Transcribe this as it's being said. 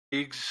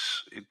It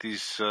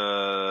is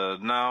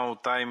now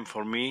time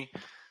for me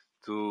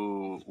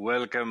to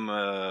welcome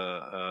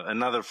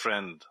another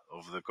friend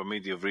of the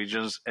Committee of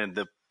Regions and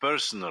a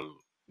personal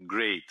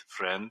great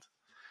friend,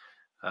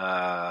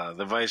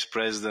 the Vice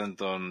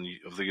President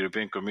of the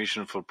European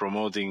Commission for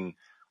promoting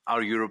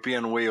our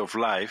European way of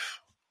life.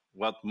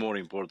 What more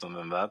important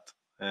than that?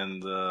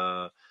 And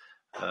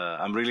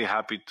I'm really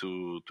happy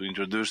to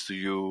introduce to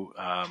you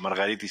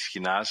Margaritis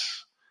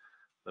SCHINAS,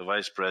 the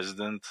Vice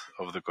President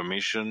of the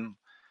Commission.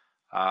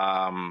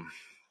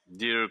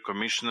 Dear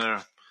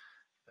Commissioner,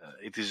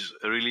 it is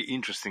a really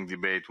interesting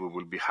debate we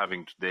will be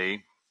having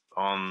today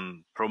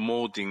on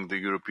promoting the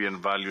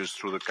European values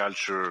through the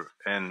culture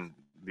and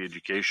the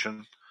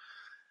education.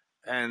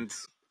 And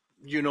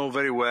you know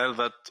very well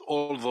that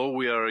although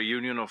we are a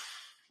union of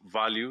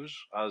values,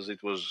 as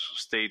it was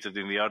stated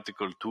in the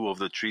Article 2 of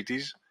the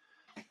treaties,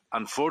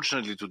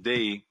 unfortunately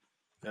today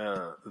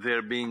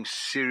they're being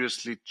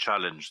seriously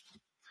challenged.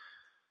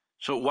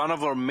 So one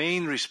of our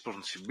main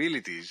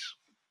responsibilities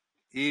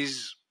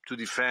is to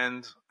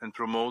defend and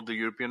promote the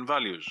European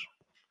values,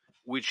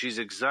 which is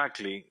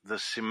exactly the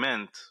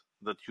cement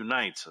that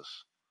unites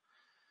us.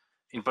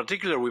 In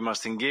particular, we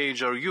must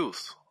engage our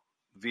youth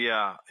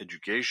via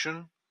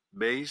education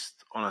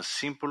based on a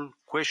simple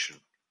question.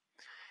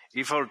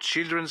 If our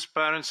children's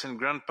parents and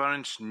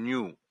grandparents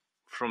knew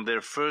from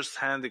their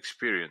first-hand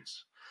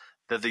experience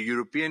that the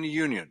European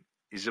Union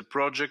is a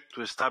project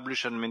to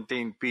establish and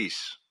maintain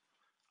peace,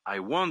 I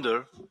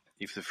wonder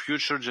if the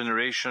future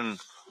generation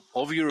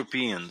of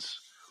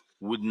Europeans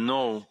would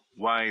know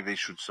why they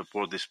should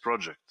support this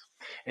project.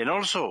 And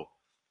also,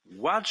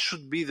 what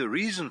should be the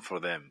reason for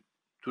them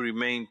to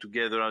remain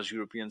together as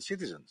European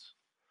citizens?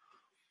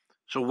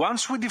 So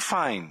once we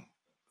define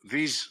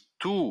these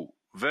two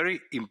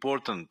very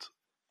important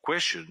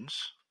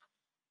questions,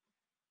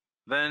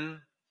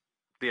 then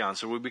the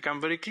answer will become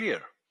very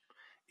clear.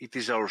 It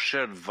is our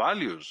shared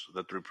values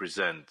that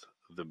represent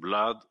the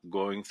blood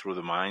going through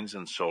the minds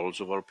and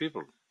souls of our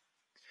people.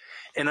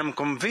 And I'm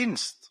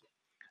convinced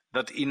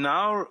that in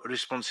our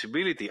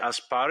responsibility as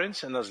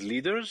parents and as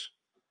leaders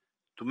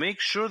to make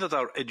sure that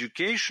our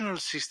educational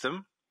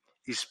system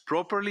is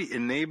properly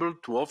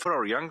enabled to offer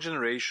our young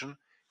generation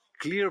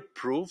clear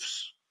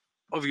proofs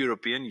of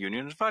European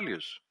Union's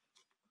values.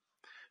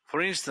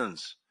 For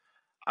instance,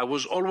 I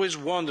was always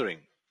wondering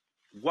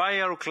why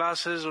our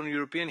classes on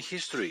European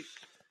history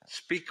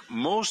speak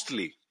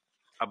mostly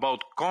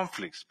about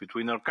conflicts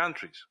between our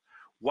countries.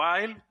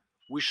 While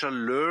we shall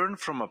learn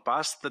from a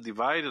past that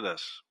divided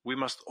us, we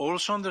must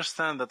also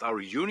understand that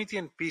our unity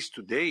and peace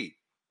today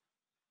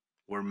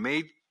were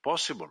made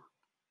possible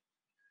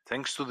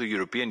thanks to the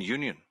European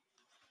Union.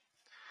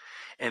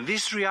 And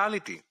this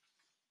reality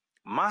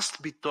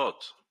must be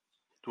taught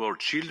to our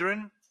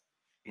children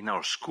in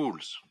our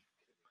schools.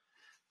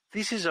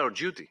 This is our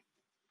duty.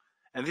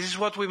 And this is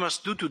what we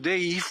must do today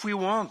if we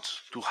want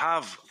to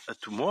have a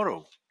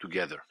tomorrow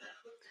together.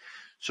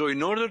 So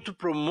in order to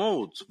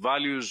promote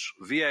values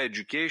via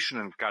education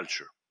and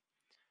culture,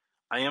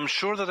 I am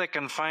sure that I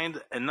can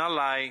find an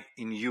ally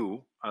in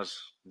you as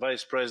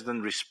Vice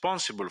President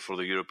responsible for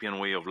the European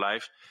way of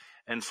life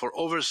and for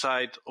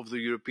oversight of the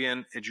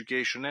European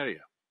education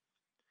area.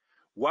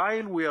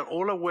 While we are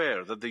all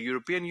aware that the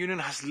European Union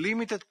has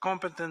limited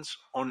competence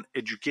on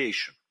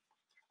education,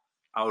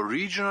 our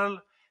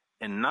regional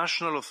and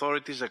national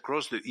authorities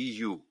across the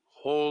EU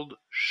hold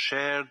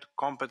shared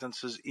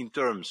competences in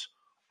terms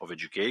of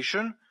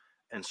education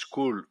and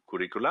school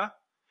curricula,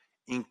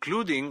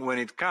 including when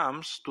it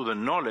comes to the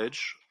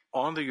knowledge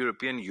on the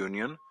European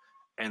Union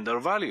and our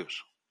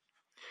values.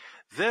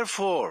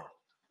 Therefore,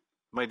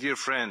 my dear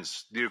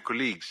friends, dear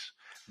colleagues,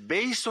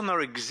 based on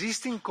our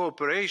existing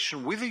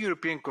cooperation with the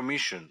European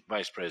Commission,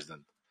 Vice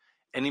President,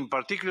 and in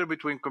particular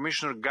between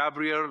Commissioner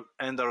Gabriel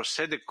and our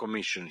SEDEC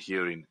Commission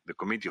here in the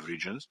Committee of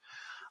Regions,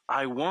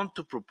 I want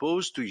to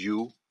propose to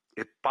you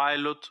a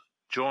pilot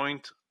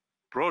joint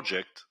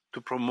project to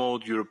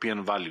promote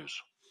European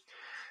values.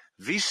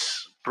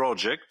 This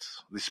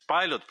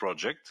pilot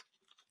project,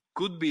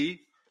 could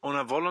be on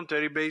a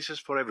voluntary basis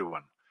for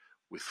everyone,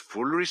 with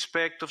full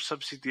respect of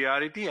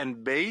subsidiarity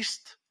and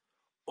based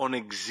on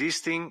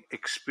existing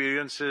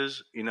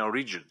experiences in our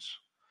regions.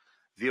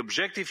 The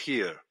objective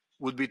here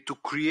would be to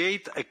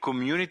create a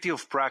community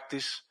of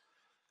practice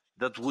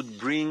that would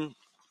bring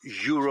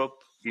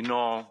Europe in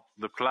all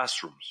the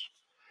classrooms.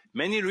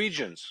 Many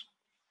regions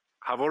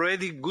have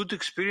already good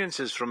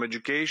experiences from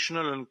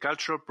educational and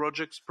cultural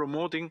projects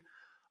promoting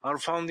our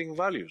founding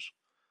values.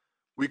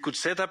 We could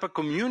set up a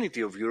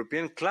community of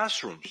European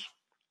classrooms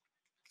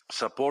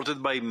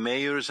supported by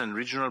mayors and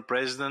regional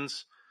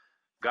presidents,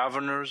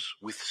 governors,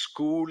 with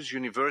schools,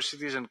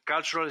 universities and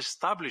cultural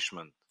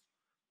establishment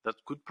that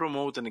could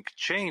promote an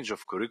exchange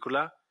of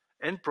curricula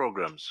and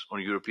programs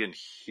on European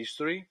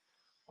history,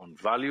 on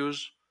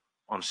values,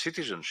 on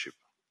citizenship.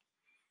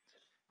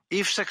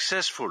 If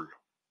successful,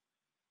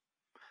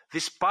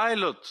 this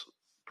pilot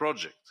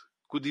project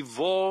could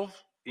evolve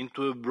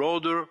into a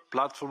broader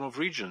platform of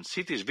regions,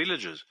 cities,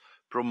 villages,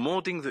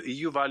 promoting the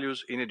EU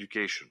values in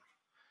education.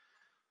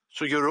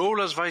 So your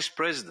role as Vice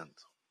President,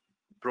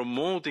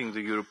 promoting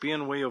the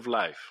European way of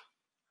life,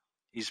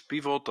 is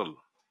pivotal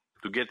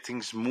to get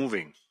things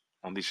moving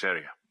on this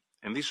area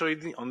and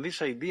on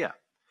this idea.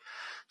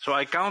 So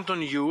I count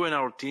on you and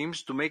our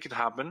teams to make it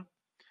happen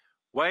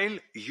while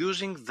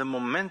using the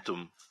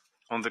momentum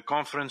on the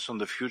conference on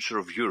the future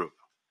of Europe.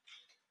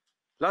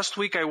 Last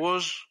week I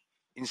was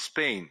in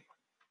Spain.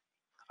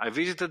 I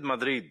visited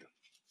Madrid.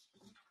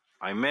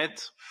 I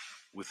met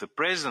with the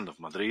President of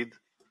Madrid,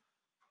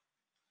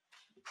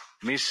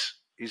 Ms.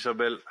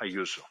 Isabel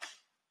Ayuso,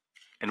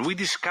 and we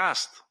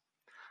discussed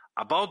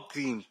about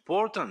the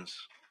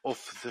importance of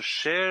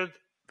the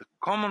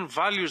common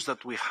values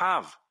that we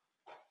have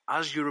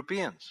as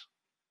Europeans.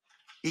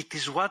 It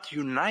is what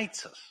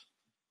unites us.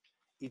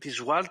 It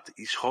is what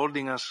is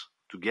holding us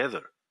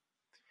together.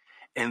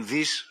 And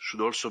this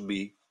should also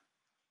be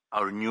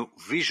our new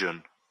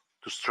vision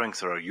to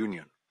strengthen our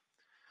union.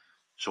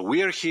 So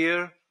we are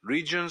here,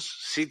 regions,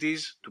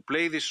 cities, to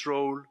play this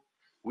role.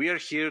 We are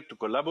here to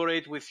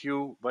collaborate with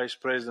you, Vice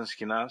President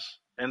Schinas,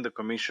 and the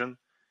Commission,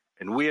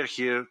 and we are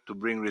here to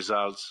bring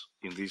results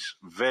in this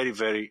very,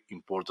 very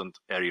important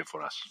area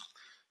for us.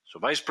 So,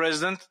 Vice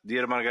President,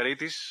 dear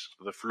Margaritis,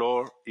 the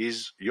floor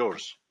is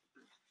yours.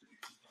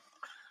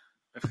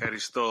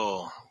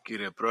 Ευχαριστώ,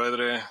 κύριε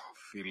Πρόεδρε,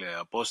 φίλε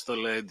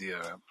Απόστολε,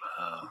 dear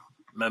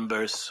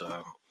members,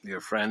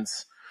 dear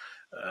friends.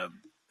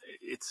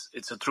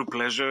 It's a true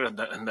pleasure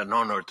and an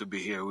honor to be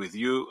here with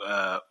you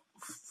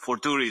for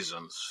two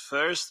reasons.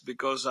 First,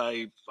 because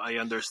I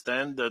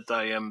understand that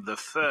I am the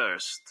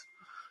first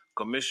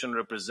Commission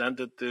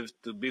representative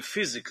to be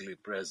physically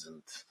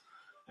present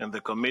in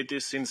the committee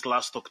since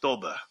last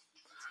October.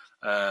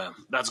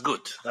 That's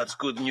good. That's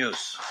good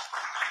news.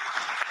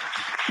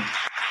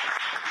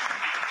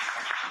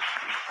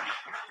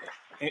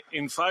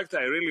 In fact,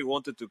 I really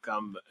wanted to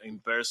come in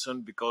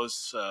person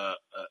because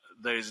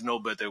there is no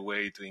better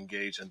way to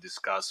engage and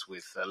discuss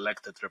with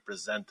elected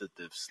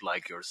representatives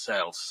like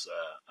yourselves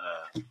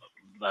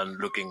than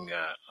looking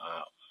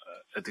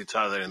at each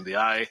other in the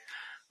eye.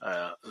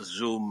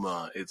 Zoom,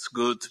 it's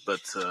good,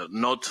 but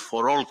not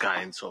for all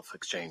kinds of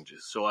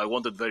exchanges. So I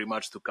wanted very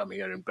much to come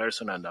here in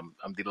person, and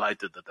I'm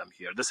delighted that I'm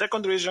here. The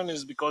second reason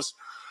is because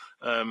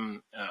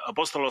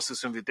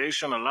Apostolos'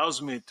 invitation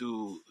allows me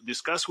to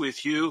discuss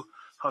with you,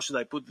 how should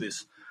I put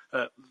this,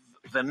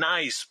 the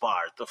nice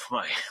part of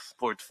my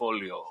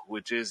portfolio,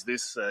 which is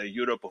this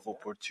Europe of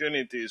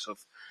opportunities, of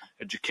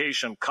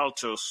education,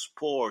 culture,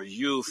 sport,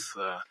 youth,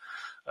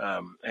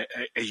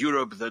 a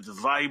Europe that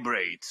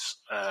vibrates.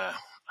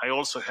 I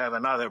also have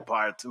another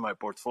part in my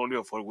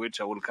portfolio for which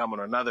I will come on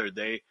another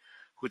day,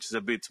 which is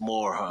a bit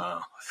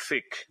more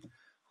thick,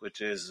 which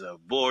is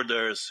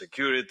borders,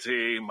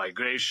 security,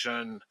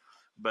 migration,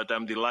 but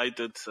I'm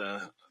delighted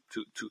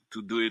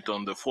to do it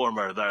on the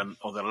former than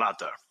on the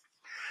latter.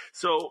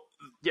 So,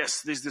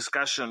 yes, this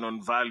discussion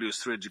on values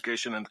through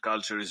education and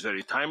culture is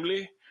very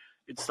timely.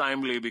 It's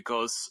timely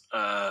because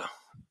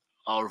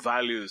our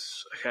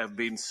values have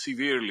been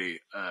severely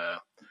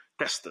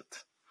tested,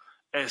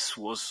 as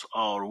was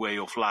our way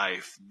of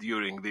life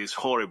during this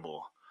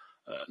horrible,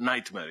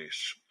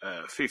 nightmarish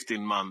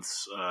 15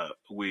 months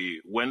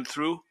we went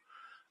through.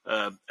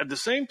 At the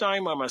same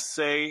time, I must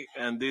say,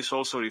 and this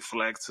also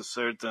reflects a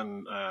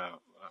certain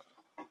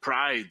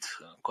pride,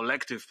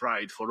 collective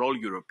pride for all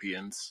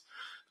Europeans,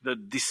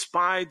 that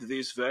despite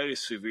this very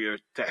severe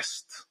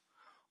test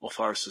of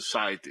our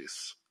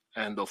societies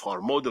and of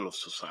our model of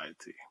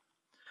society,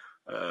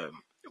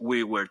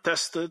 we were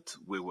tested,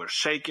 we were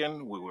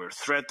shaken, we were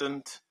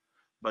threatened,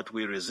 but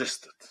we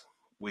resisted,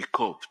 we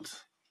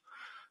coped.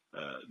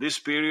 This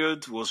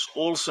period was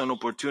also an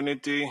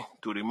opportunity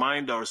to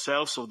remind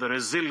ourselves of the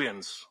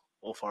resilience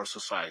of our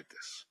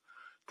societies,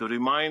 to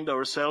remind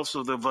ourselves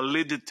of the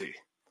validity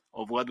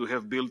of what we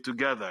have built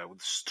together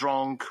with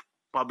strong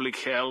public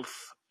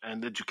health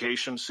and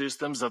education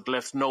systems that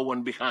left no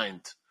one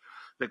behind,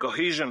 the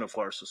cohesion of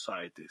our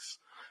societies,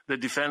 the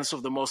defense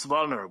of the most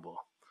vulnerable,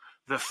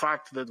 the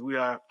fact that we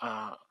are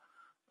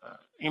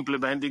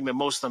implementing the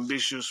most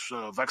ambitious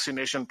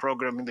vaccination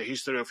program in the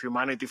history of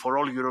humanity for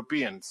all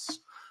Europeans,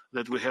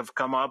 that we have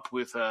come up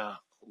with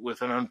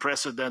an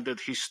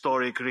unprecedented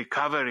historic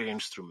recovery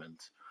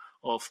instrument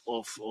of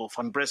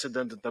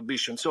unprecedented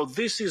ambition. So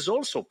this is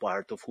also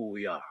part of who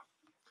we are.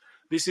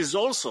 This is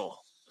also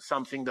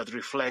something that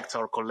reflects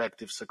our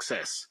collective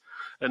success.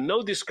 And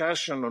no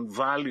discussion on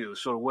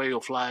values or way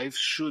of life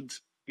should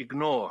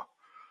ignore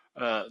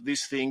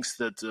these things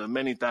that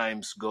many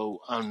times go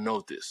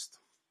unnoticed.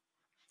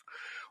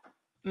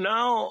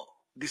 Now,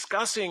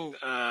 discussing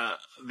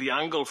the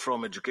angle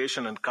from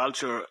education and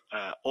culture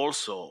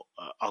also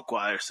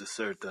acquires a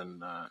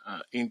certain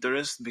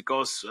interest,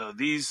 because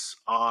these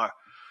are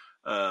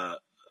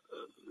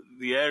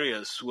the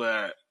areas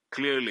where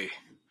clearly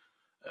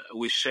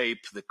we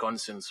shape the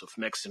conscience of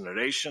next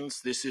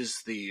generations. This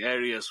is the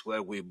areas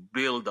where we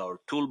build our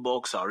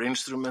toolbox, our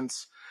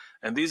instruments,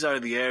 and these are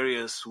the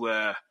areas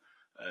where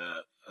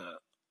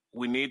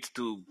we need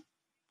to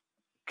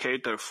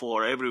cater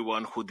for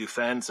everyone who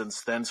defends and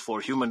stands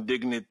for human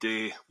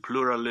dignity,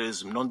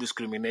 pluralism,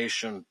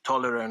 non-discrimination,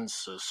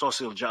 tolerance,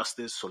 social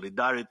justice,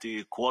 solidarity,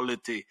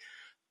 equality.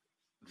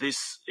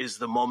 This is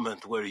the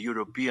moment where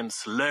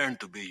Europeans learn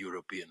to be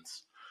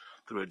Europeans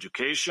through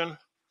education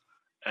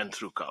and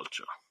through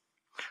culture.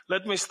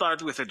 Let me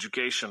start with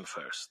education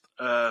first.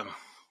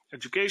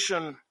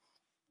 Education,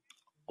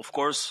 of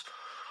course,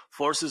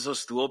 forces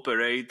us to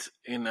operate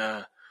in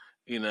a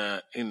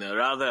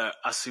rather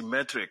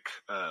asymmetric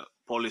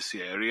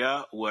policy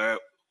area where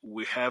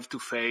we have to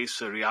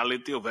face a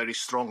reality of very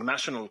strong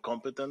national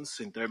competence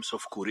in terms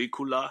of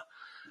curricula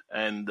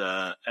and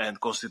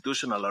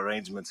constitutional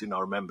arrangements in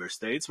our member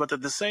states. But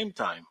at the same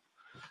time,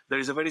 there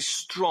is a very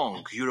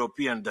strong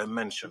European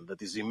dimension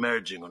that is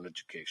emerging on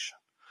education,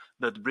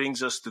 that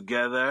brings us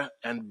together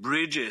and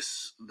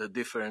bridges the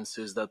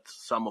differences that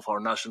some of our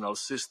national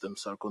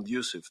systems are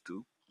conducive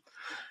to.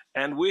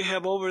 And we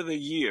have, over the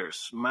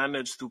years,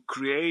 managed to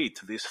create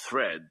this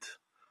thread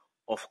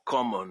of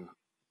common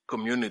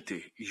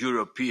community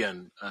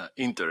European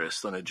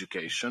interest on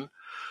education,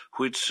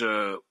 which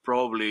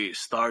probably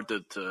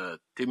started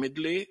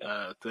timidly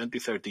 20,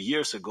 30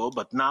 years ago,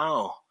 but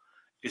now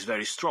is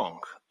very strong,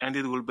 and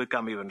it will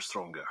become even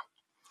stronger.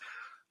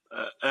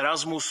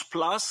 Erasmus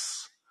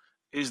Plus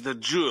is the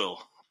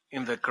jewel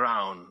in the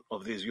crown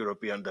of this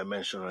European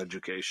dimension of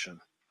education.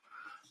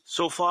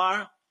 So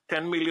far,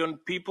 10 million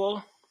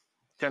people,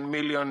 10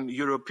 million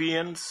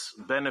Europeans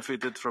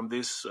benefited from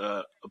this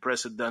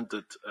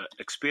unprecedented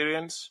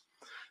experience.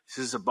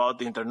 This is about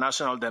the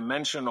international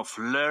dimension of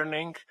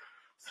learning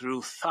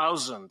through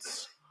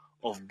thousands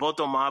of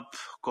bottom-up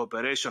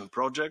cooperation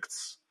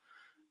projects.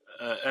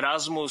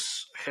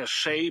 Erasmus has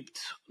shaped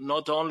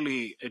not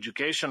only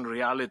education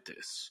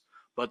realities,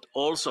 but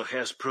also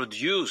has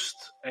produced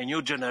a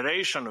new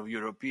generation of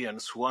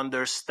Europeans who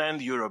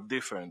understand Europe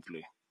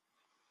differently.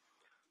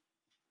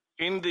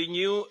 In the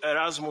new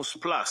Erasmus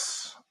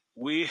Plus,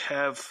 we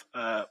have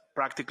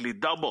practically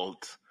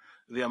doubled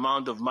the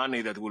amount of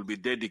money that we'll be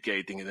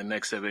dedicating in the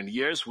next 7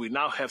 years. We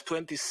now have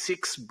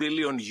 26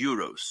 billion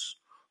euros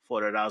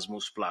for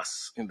Erasmus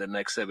Plus in the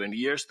next 7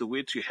 years, to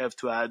which you have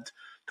to add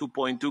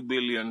 2.2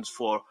 billion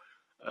for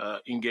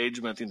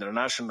engagement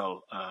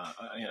international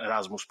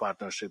Erasmus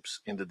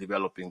partnerships in the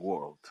developing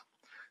world.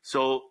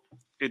 So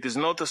it is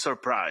not a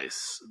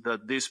surprise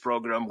that this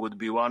program would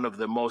be one of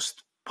the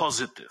most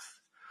positive,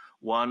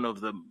 one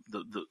of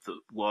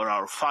where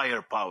our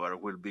firepower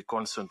will be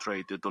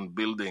concentrated on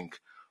building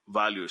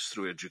values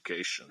through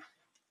education.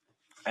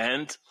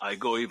 And I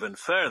go even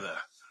further,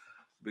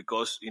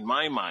 because in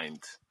my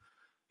mind,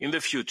 in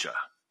the future,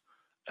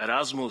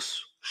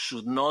 Erasmus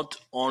should not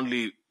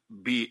only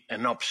be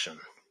an option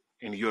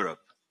in Europe.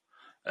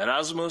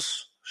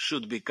 Erasmus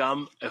should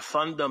become a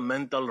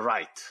fundamental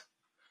right.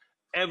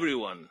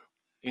 Everyone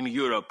in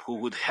Europe who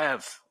would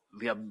have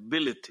the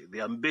ability,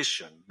 the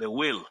ambition, the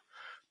will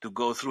to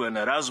go through an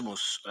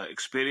Erasmus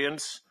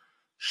experience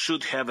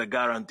should have a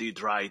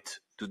guaranteed right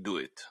to do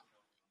it.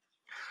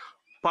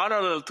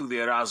 Parallel to the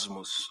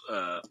Erasmus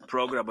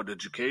program of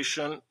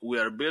education, we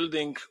are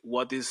building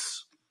what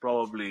is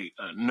probably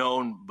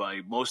known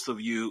by most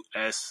of you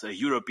as a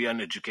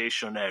European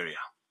education area.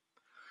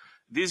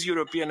 This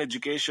European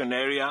education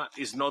area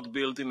is not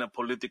built in a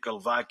political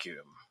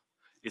vacuum.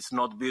 It's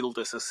not built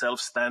as a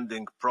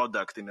self-standing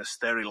product in a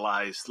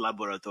sterilized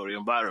laboratory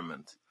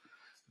environment.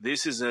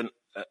 This is an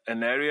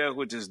area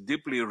which is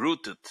deeply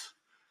rooted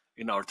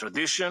in our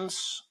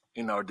traditions,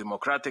 in our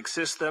democratic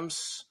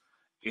systems,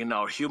 in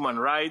our human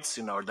rights,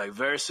 in our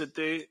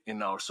diversity,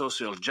 in our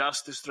social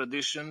justice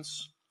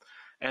traditions.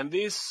 And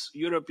this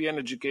European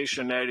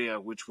education area,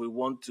 which we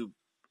want to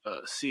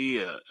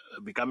see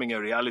becoming a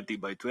reality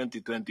by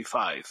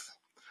 2025,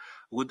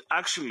 would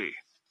actually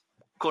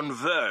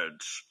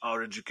converge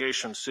our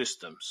education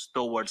systems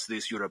towards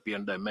this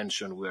European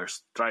dimension we are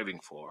striving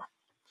for,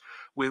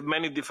 with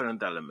many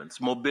different elements.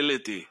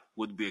 Mobility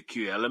would be a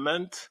key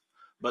element,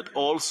 but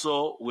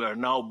also we are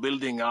now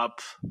building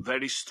up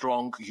very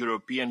strong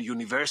European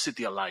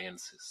university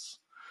alliances.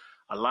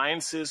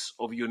 Alliances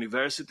of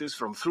universities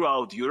from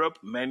throughout Europe,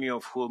 many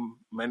of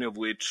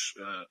which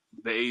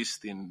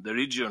based in the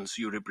regions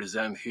you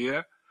represent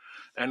here.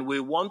 And we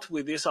want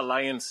with these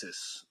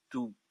alliances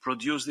to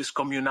produce this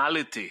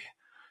communality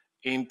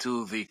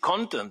into the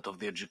content of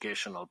the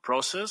educational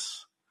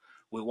process.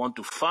 We want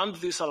to fund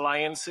these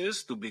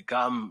alliances to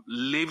become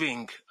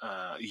living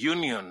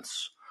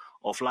unions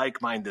of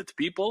like-minded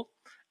people.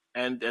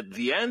 And at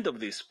the end of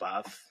this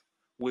path,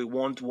 we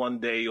want one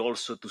day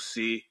also to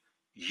see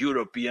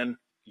European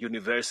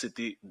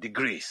university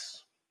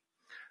degrees.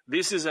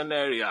 This is an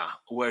area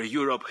where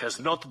Europe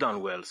has not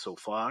done well so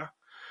far.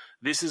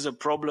 This is a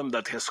problem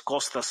that has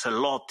cost us a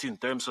lot in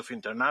terms of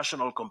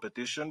international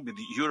competition, but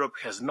Europe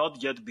has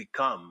not yet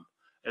become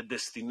a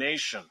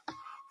destination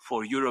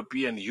for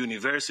European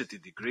university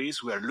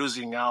degrees. We are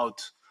losing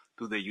out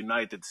to the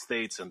United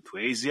States and to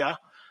Asia.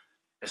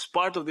 As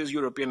part of this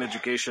European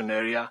education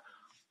area,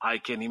 I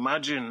can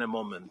imagine a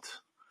moment,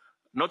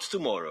 not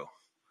tomorrow,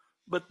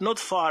 but not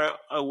far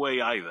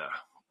away either,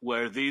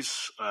 where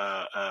these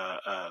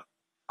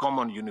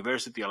common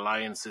university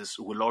alliances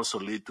will also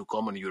lead to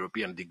common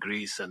European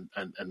degrees and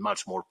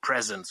much more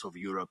presence of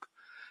Europe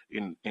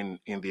in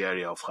the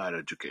area of higher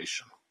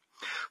education.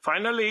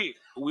 Finally,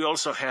 we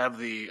also have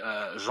the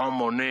Jean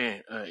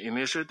Monnet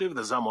initiative,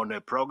 the Jean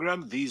Monnet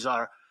program. These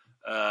are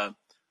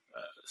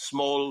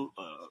small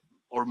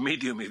or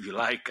medium, if you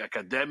like,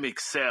 academic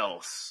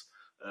cells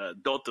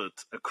dotted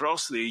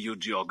across the EU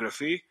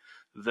geography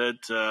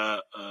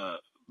that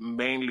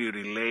mainly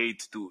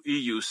relate to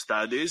EU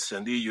studies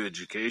and EU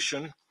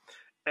education.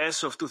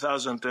 As of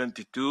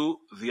 2022,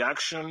 the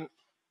action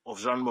of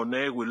Jean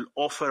Monnet will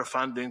offer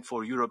funding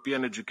for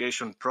European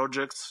education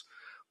projects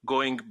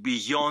going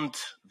beyond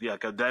the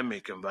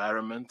academic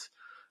environment,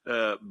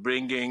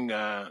 bringing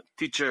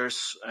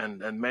teachers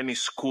and many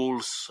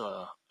schools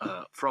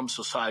from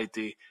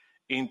society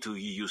into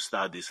EU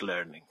studies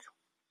learning.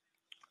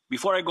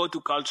 Before I go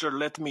to culture,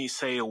 let me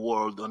say a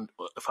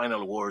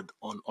final word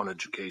on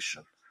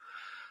education.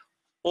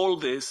 All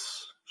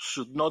this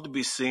should not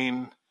be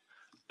seen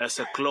as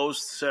a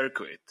closed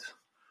circuit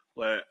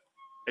where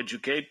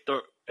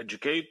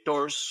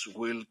educators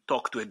will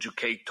talk to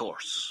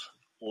educators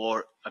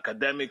or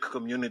academic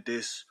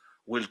communities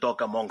will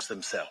talk amongst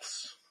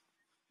themselves.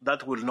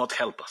 That will not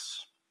help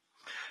us.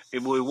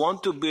 If we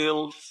want to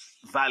build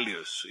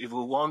values, if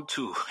we want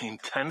to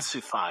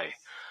intensify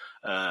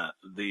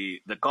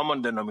the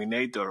common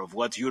denominator of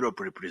what Europe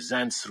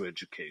represents through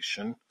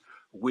education,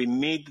 we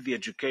need the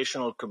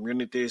educational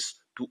communities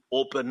to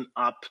open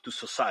up to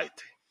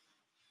society.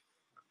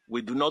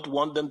 We do not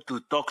want them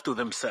to talk to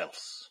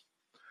themselves.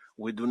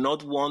 We do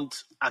not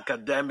want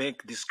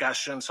academic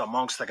discussions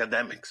amongst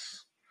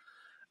academics.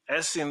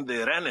 As in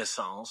the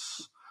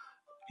Renaissance,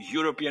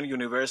 European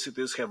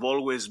universities have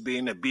always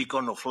been a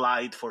beacon of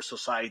light for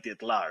society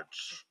at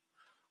large.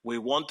 We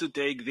want to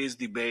take these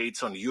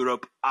debates on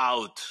Europe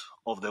out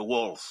of the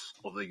walls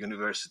of the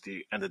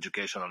university and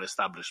educational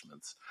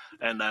establishments.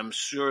 And I'm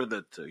sure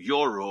that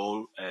your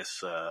role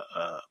as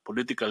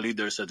political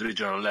leaders at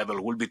regional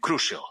level will be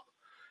crucial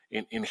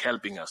in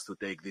helping us to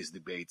take these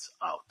debates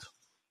out.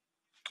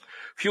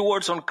 Few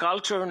words on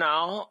culture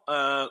now.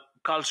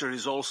 Culture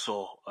is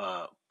also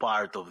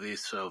part of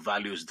this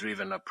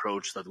values-driven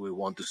approach that we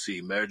want to see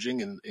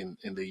emerging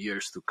in the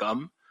years to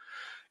come.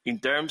 In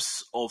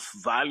terms of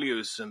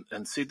values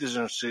and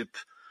citizenship,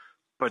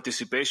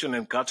 participation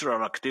in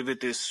cultural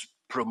activities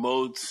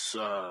promotes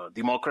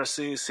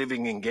democracy,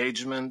 civic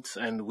engagement,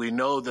 and we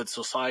know that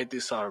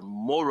societies are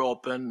more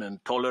open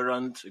and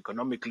tolerant,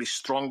 economically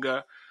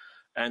stronger,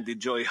 and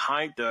enjoy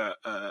higher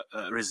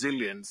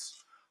resilience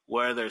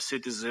where their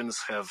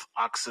citizens have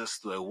access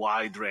to a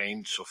wide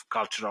range of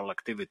cultural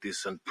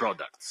activities and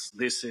products.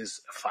 This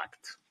is a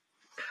fact.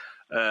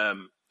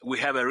 We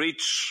have a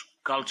rich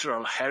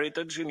cultural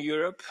heritage in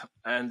Europe,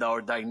 and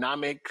our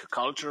dynamic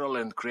cultural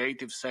and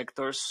creative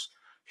sectors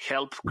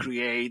help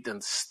create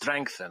and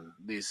strengthen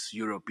this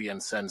European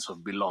sense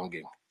of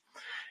belonging.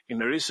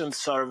 In a recent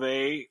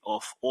survey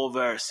of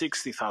over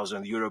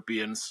 60,000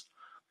 Europeans,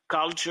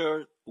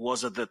 culture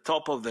was at the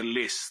top of the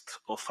list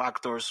of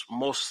factors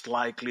most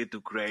likely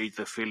to create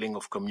a feeling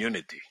of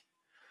community.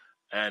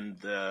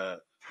 And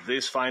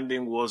this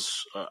finding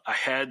was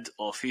ahead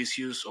of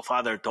issues of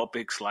other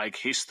topics like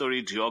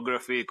history,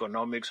 geography,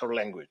 economics, or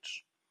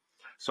language.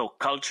 So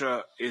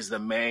culture is the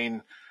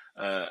main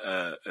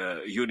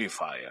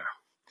unifier.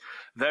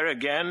 There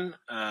again,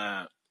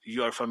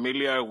 you are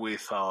familiar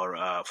with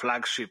our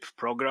flagship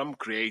program,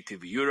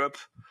 Creative Europe,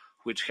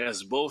 which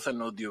has both an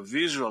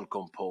audiovisual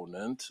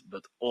component,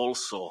 but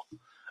also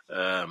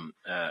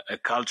a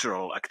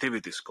cultural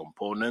activities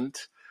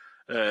component.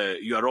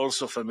 You are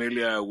also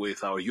familiar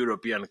with our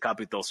European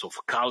Capitals of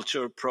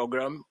Culture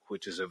program,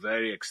 which is a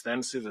very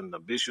extensive and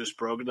ambitious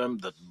program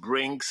that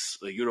brings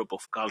the Europe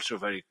of culture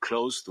very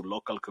close to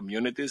local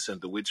communities,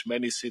 and to which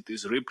many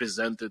cities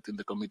represented in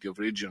the Committee of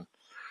Regions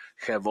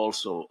have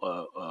also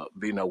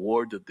been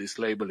awarded this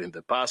label in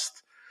the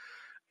past.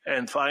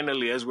 And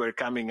finally, as we're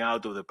coming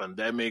out of the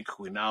pandemic,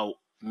 we now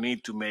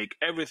need to make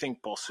everything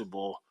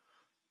possible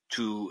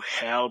to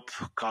help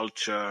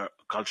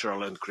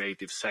cultural and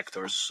creative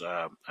sectors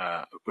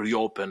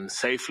reopen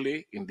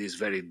safely in this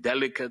very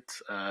delicate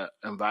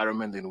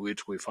environment in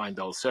which we find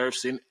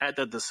ourselves in. And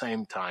at the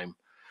same time,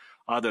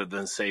 other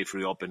than safe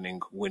reopening,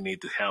 we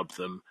need to help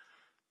them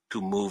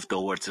to move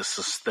towards a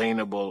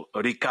sustainable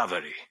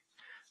recovery,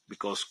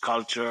 because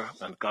culture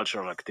and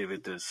cultural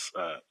activities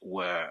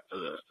were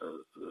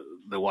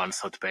the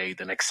ones that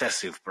paid an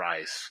excessive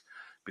price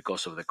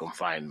because of the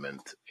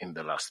confinement in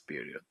the last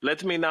period.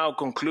 Let me now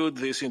conclude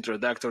these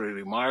introductory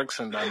remarks,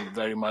 and I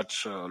very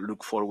much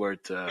look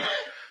forward to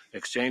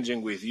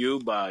exchanging with you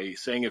by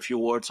saying a few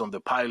words on the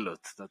pilot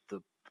that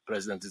the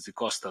President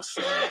Tsikostas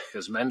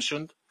has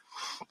mentioned.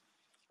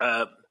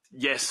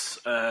 Yes,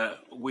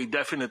 we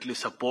definitely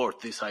support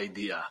this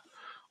idea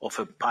of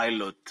a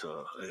pilot,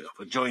 of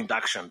a joint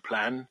action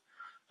plan,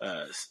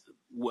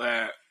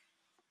 where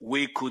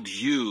we could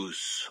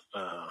use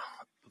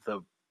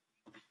the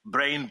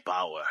brain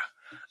power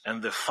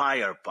and the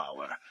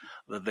firepower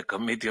that the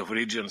Committee of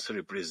Regions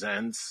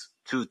represents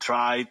to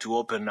try to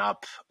open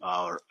up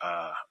our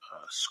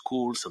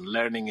schools and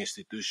learning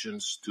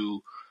institutions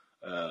to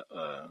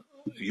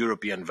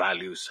European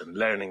values and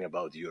learning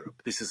about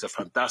Europe. This is a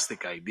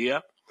fantastic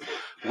idea.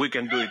 We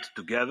can do it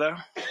together.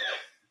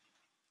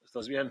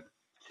 ¿Estás bien?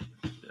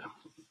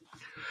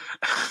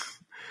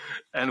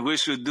 And we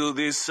should do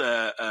this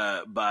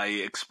by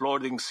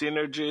exploring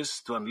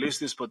synergies to unleash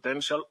this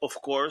potential, of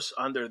course,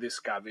 under this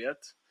caveat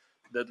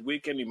that we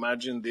can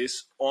imagine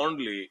this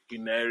only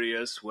in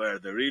areas where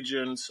the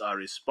regions are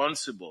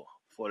responsible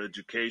for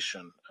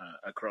education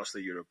across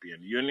the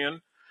European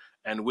Union,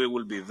 and we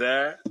will be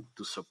there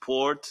to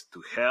support,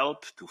 to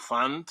help, to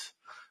fund.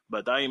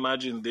 But I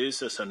imagine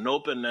this as an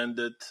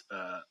open-ended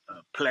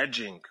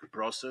pledging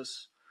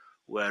process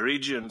where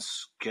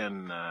regions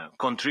can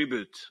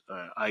contribute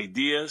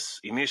ideas,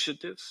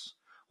 initiatives,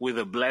 with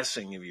a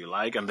blessing, if you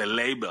like, and the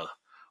label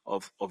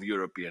of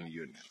European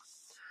Union.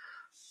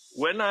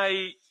 When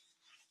I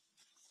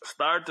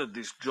started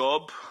this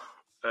job,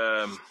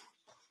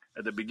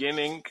 at the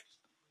beginning,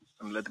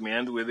 and let me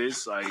end with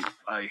this,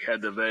 I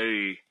had a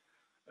very,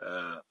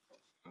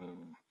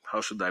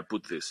 how should I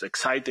put this,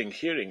 exciting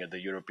hearing at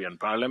the European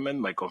Parliament,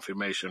 my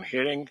confirmation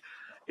hearing.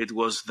 It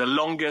was the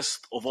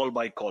longest of all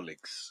my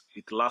colleagues.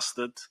 It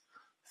lasted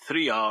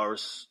 3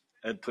 hours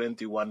and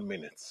 21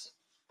 minutes,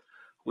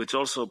 which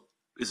also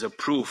is a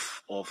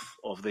proof of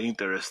the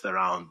interest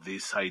around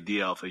this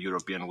idea of a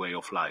European way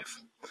of life.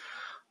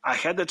 I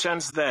had the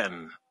chance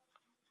then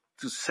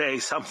to say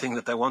something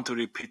that I want to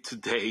repeat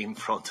today in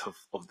front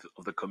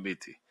of the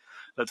committee,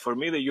 that for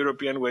me the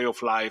European way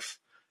of life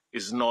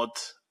is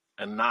not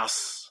an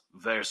us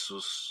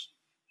versus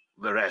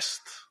the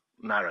rest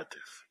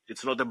narrative.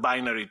 It's not a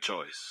binary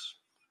choice.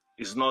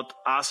 It's not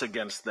us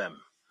against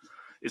them.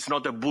 It's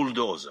not a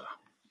bulldozer.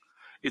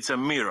 It's a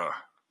mirror.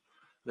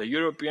 The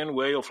European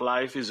way of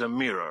life is a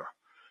mirror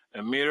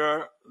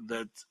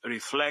that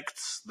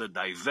reflects the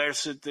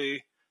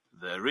diversity,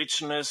 the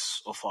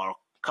richness of our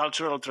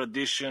cultural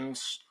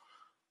traditions,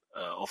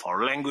 of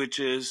our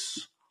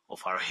languages,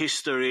 of our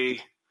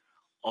history,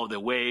 of the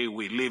way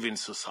we live in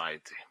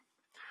society.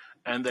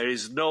 And there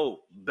is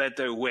no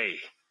better way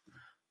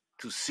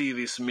to see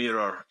this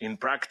mirror in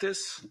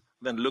practice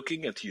than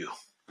looking at you.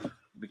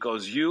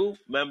 Because you,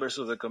 members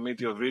of the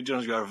Committee of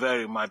Regions, you are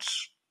very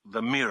much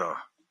the mirror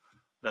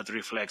that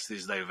reflects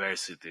this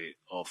diversity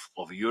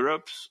of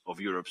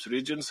Europe's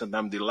regions, and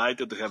I'm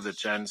delighted to have the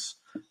chance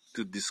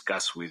to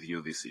discuss with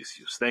you these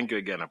issues. Thank you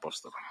again,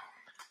 Apostle.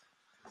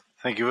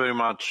 Thank you very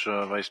much,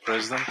 Vice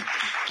President.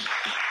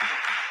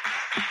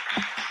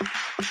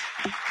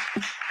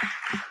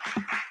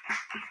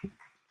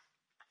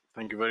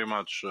 Thank you very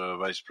much,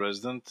 Vice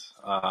President.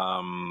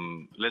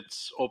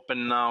 Let's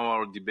open now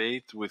our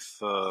debate with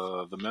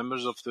the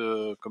members of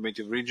the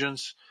Committee of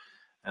Regions.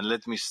 And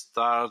let me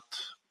start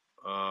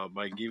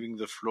by giving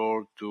the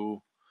floor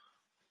to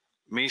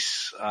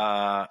Ms.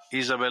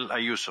 Isabel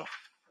Ayuso.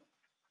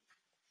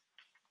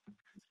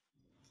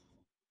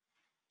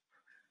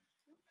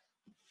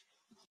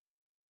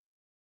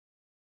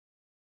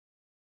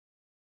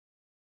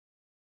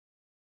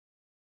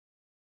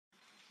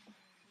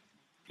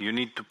 You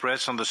need to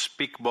press on the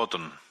speak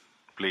button,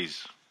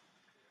 please.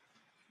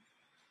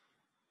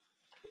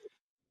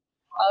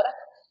 Ahora.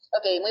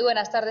 Ok, muy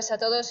buenas tardes a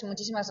todos y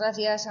muchísimas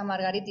gracias a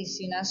Margaritis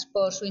SCHINAS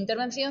por su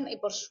intervención y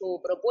por su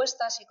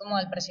propuesta, así como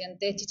al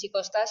presidente Chichi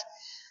Costas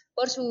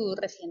por su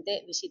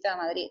reciente visita a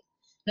Madrid.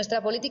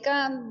 Nuestra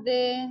política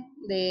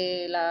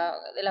de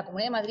la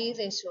Comunidad de Madrid,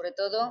 sobre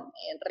todo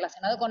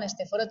relacionado con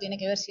este foro, tiene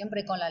que ver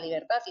siempre con la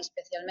libertad y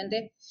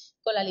especialmente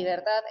con la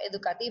libertad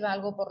educativa,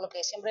 algo por lo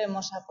que siempre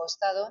hemos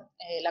apostado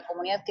la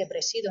comunidad que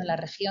presido en la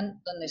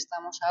región donde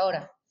estamos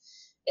ahora.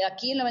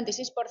 Aquí el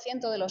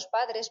 96% de los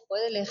padres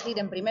puede elegir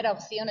en primera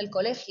opción el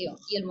colegio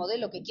y el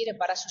modelo que quiere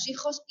para sus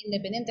hijos,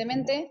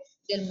 independientemente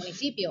del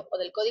municipio o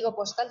del código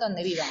postal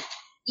donde vivan,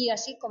 y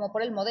así como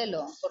por el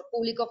modelo, por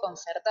público,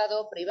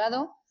 concertado,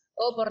 privado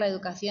o por la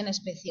educación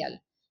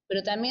especial.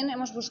 Pero también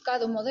hemos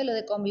buscado un modelo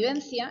de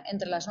convivencia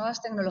entre las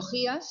nuevas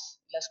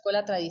tecnologías y la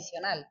escuela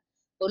tradicional.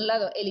 Por un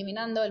lado,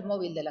 eliminando el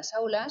móvil de las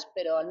aulas,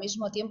 pero al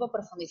mismo tiempo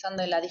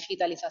profundizando en la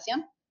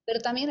digitalización, pero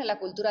también en la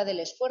cultura del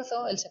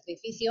esfuerzo, el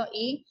sacrificio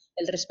y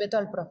el respeto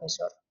al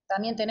profesor.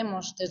 También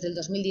tenemos desde el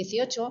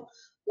 2018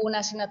 una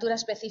asignatura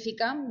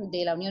específica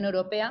de la Unión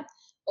Europea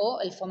o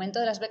el fomento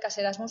de las becas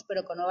Erasmus,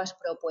 pero con nuevas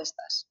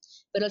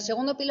propuestas. Pero el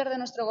segundo pilar de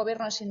nuestro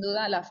gobierno es sin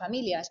duda la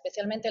familia,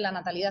 especialmente la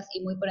natalidad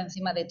y muy por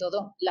encima de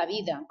todo la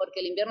vida, porque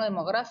el invierno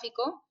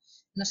demográfico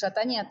nos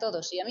atañe a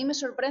todos. Y a mí me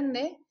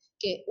sorprende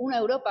que una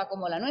Europa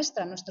como la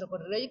nuestra, nuestro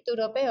proyecto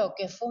europeo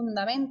que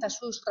fundamenta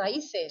sus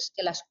raíces,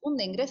 que las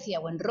hunde en Grecia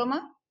o en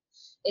Roma,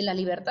 en la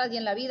libertad y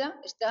en la vida,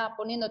 está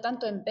poniendo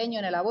tanto empeño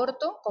en el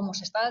aborto, como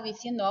se está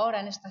diciendo ahora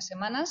en estas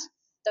semanas,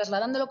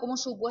 trasladándolo como un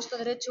supuesto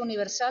derecho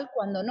universal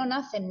cuando no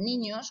nacen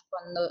niños,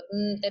 cuando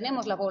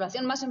tenemos la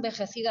población más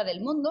envejecida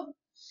del mundo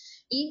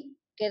y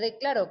quede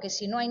claro que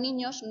si no hay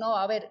niños, no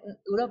va a haber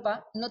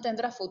Europa, no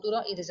tendrá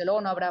futuro y desde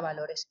luego no habrá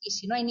valores. Y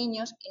si no hay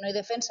niños y no hay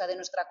defensa de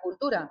nuestra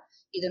cultura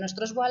y de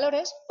nuestros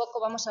valores, poco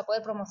vamos a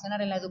poder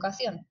promocionar en la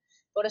educación.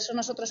 Por eso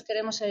nosotros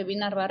queremos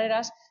eliminar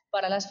barreras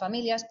para las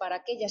familias, para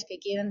aquellas que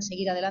quieren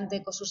seguir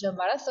adelante con sus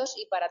embarazos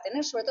y para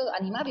tener, sobre todo,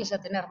 animarles a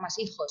tener más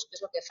hijos, que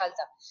es lo que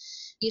falta.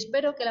 Y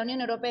espero que la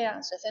Unión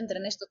Europea se centre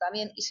en esto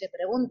también y se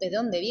pregunte de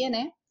dónde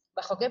viene,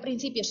 bajo qué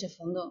principios se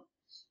fundó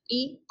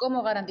y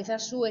cómo garantizar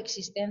su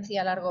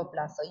existencia a largo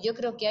plazo. Yo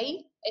creo que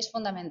ahí es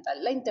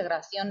fundamental la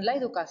integración, la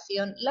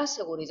educación, la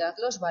seguridad,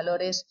 los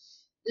valores,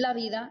 la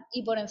vida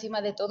y, por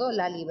encima de todo,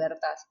 la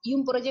libertad. Y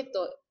un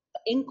proyecto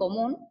en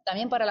común,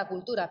 también para la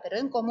cultura, pero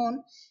en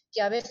común,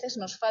 que a veces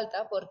nos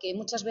falta porque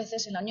muchas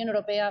veces en la Unión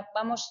Europea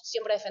vamos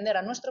siempre a defender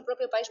a nuestro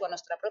propio país o a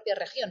nuestra propia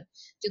región.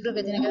 Yo creo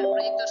que tiene que haber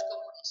proyectos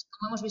comunes,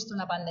 como hemos visto en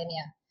la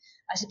pandemia.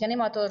 Así que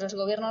animo a todos los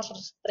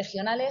gobiernos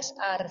regionales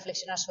a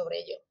reflexionar sobre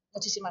ello.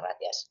 Muchísimas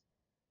gracias.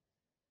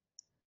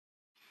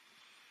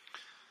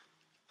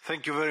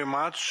 Thank you very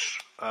much,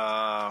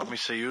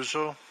 Ms.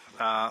 Ayuso.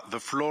 The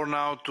floor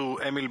now to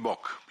Emil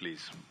Bock,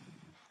 please.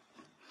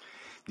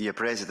 Dear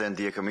President,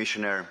 dear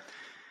Commissioner,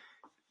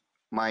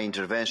 my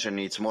intervention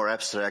is more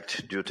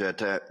abstract due to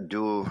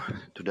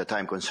the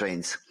time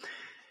constraints.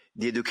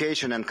 The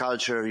education and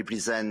culture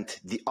represent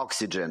the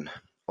oxygen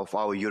of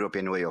our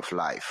European way of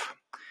life.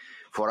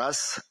 For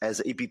us,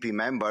 as EPP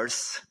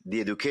members, the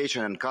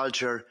education and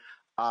culture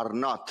are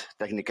not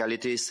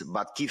technicalities,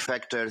 but key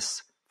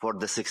factors for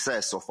the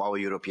success of our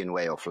European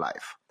way of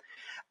life.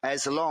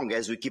 As long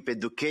as we keep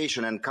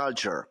education and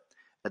culture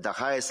at the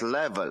highest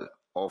level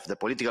of the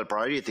political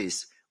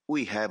priorities,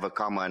 we have a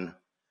common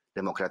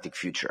democratic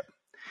future.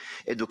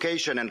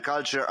 Education and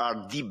culture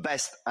are the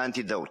best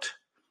antidote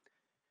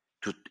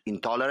to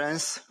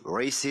intolerance,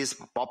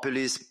 racism,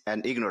 populism,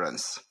 and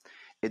ignorance.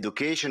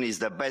 Education is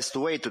the best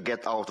way to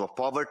get out of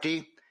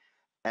poverty,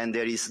 and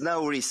there is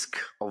no risk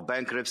of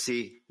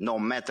bankruptcy, no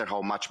matter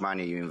how much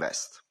money you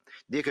invest.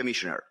 Dear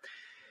Commissioner,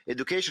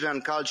 education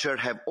and culture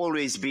have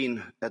always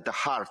been at the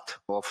heart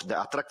of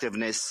the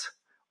attractiveness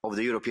of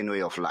the European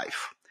way of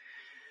life.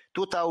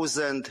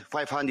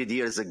 2,500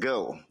 years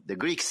ago, the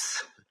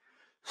Greeks,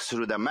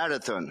 through the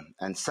Marathon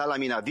and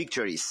Salamina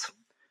victories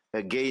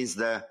against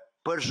the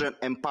Persian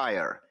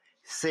Empire,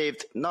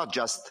 saved not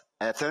just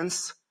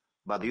Athens,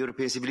 but the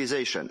European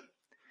civilization.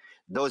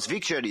 Those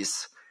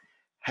victories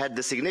had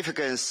the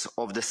significance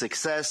of the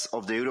success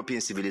of the European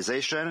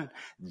civilization,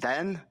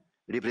 then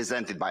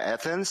represented by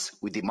Athens,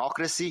 with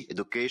democracy,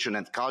 education,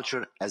 and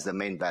culture as the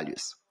main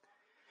values.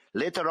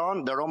 Later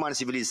on, the Roman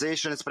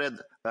civilization spread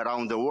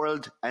around the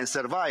world and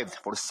survived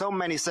for so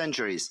many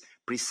centuries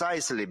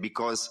precisely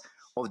because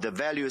of the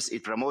values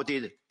it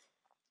promoted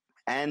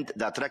and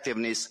the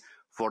attractiveness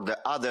for the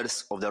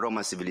others of the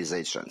Roman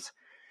civilizations.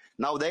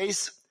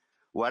 Nowadays,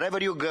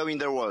 wherever you go in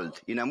the world,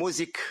 in a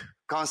music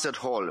concert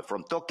hall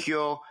from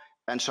Tokyo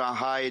and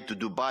Shanghai to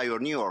Dubai or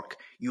New York,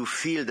 you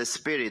feel the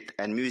spirit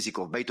and music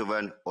of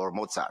Beethoven or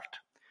Mozart.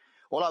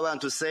 All I want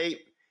to say,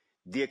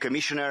 dear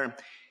Commissioner,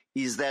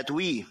 is that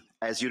we,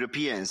 as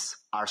Europeans,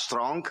 are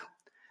strong,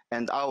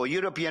 and our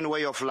European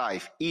way of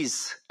life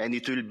is, and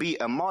it will be,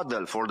 a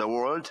model for the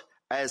world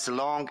as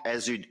long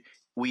as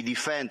we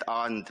defend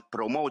and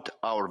promote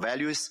our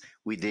values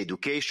with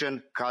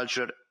education,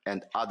 culture,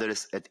 and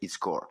others at its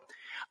core.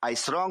 I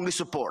strongly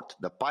support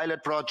the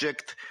pilot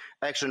project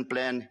action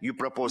plan you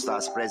proposed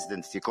as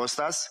President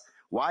Kostas.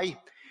 Why?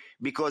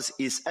 Because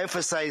it's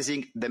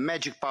emphasizing the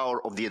magic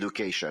power of the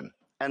education.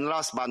 And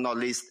last but not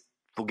least,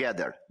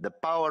 together. The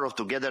power of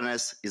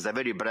togetherness is the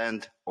very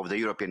brand of the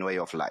European way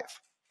of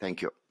life.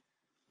 Thank you.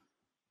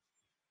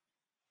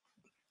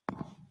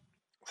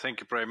 Thank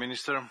you, Prime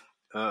Minister.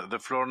 The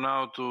floor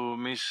now to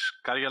Ms.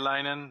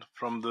 Karjalainen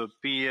from the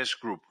PES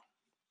Group.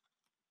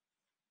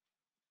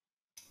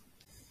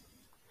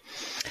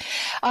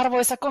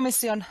 Arvoisa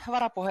komission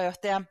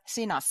varapuheenjohtaja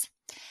Schinas,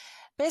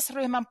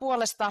 PES-ryhmän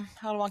puolesta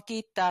haluan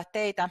kiittää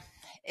teitä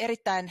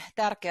erittäin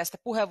tärkeästä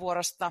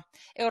puheenvuorosta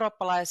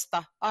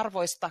eurooppalaisista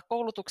arvoista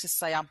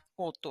koulutuksessa ja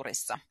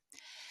kulttuurissa.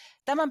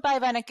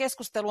 Tämänpäiväinen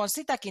keskustelu on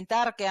sitäkin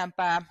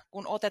tärkeämpää,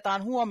 kun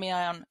otetaan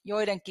huomioon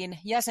joidenkin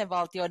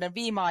jäsenvaltioiden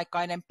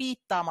viimeaikainen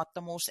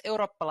piittaamattomuus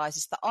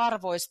eurooppalaisista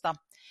arvoista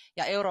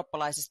ja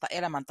eurooppalaisesta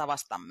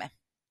elämäntavastamme.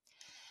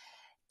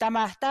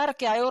 Tämä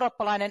tärkeä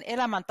eurooppalainen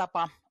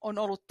elämäntapa on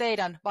ollut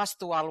teidän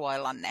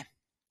vastuualueellanne.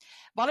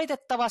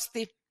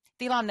 Valitettavasti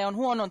tilanne on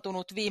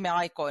huonontunut viime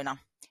aikoina,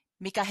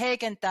 mikä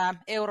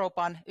heikentää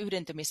Euroopan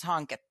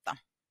yhdentymishanketta.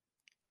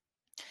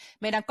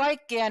 Meidän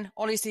kaikkien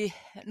olisi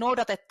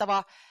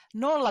noudatettava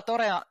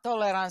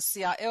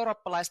nollatoleranssia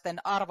eurooppalaisten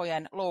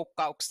arvojen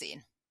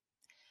loukkauksiin.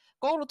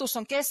 Koulutus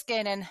on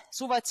keskeinen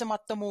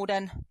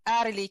suvaitsemattomuuden,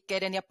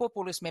 ääriliikkeiden ja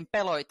populismin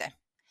pelote.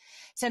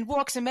 Sen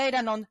vuoksi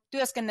meidän on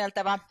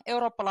työskenneltävä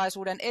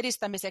eurooppalaisuuden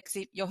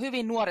edistämiseksi jo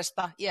hyvin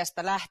nuoresta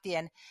iästä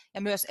lähtien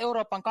ja myös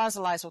Euroopan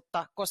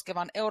kansalaisuutta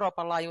koskevan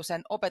Euroopan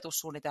laajuisen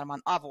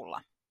opetussuunnitelman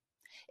avulla.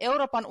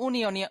 Euroopan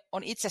unioni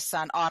on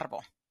itsessään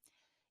arvo.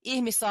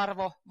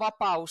 Ihmisarvo,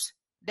 vapaus,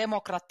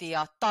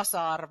 demokratia,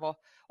 tasa-arvo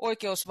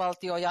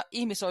oikeusvaltio ja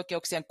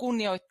ihmisoikeuksien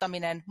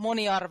kunnioittaminen,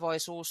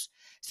 moniarvoisuus,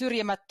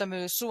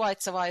 syrjimättömyys,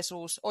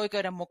 suvaitsevaisuus,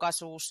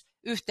 oikeudenmukaisuus,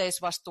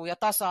 yhteisvastuu ja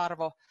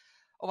tasa-arvo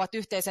ovat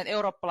yhteisen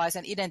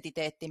eurooppalaisen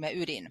identiteettimme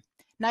ydin.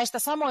 Näistä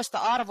samoista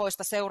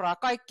arvoista seuraa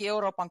kaikki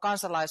Euroopan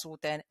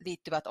kansalaisuuteen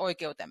liittyvät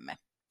oikeutemme.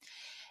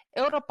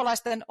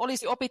 Eurooppalaisten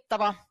olisi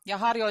opittava ja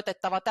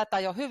harjoitettava tätä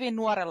jo hyvin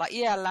nuorella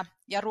iällä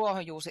ja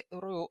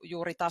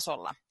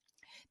ruohonjuuritasolla.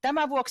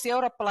 Tämän vuoksi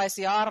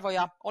eurooppalaisia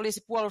arvoja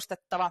olisi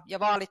puolustettava ja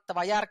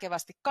vaalittava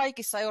järkevästi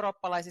kaikissa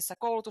eurooppalaisissa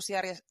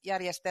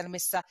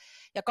koulutusjärjestelmissä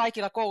ja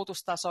kaikilla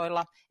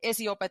koulutustasoilla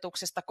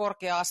esiopetuksesta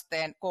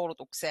korkea-asteen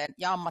koulutukseen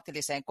ja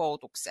ammatilliseen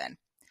koulutukseen.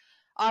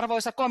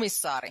 Arvoisa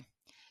komissaari,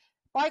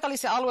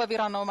 paikallis- ja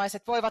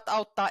alueviranomaiset voivat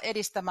auttaa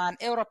edistämään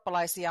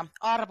eurooppalaisia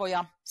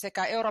arvoja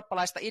sekä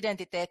eurooppalaista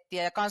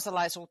identiteettiä ja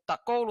kansalaisuutta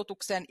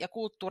koulutuksen ja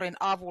kulttuurin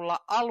avulla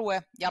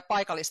alue- ja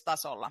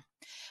paikallistasolla.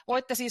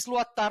 Voitte siis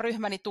luottaa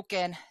ryhmäni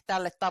tukeen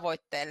tälle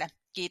tavoitteelle.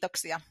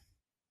 Kiitoksia.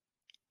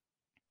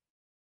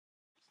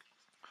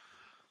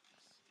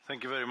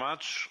 Thank you very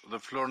much. The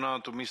floor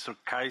now to Mr.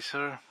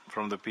 Kaiser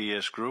from the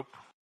PS Group.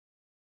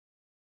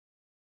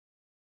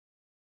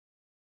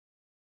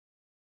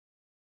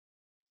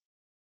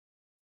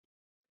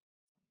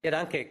 Ja,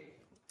 danke.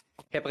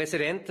 Herr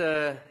Präsident,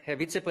 Herr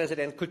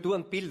Vizepräsident, Kultur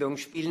und Bildung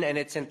spielen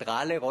eine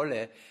zentrale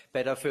Rolle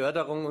bei der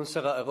Förderung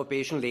unserer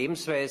europäischen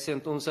Lebensweise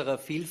und unserer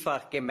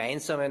vielfach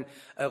gemeinsamen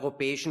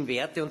europäischen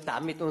Werte und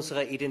damit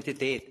unserer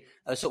Identität,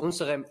 also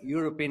unserem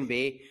European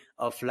Way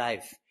of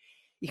Life.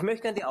 Ich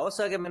möchte an die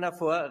Aussage meiner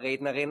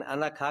Vorrednerin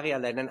Anna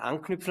Karjalainen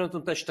anknüpfen und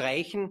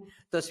unterstreichen,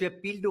 dass wir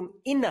Bildung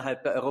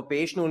innerhalb der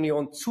Europäischen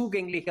Union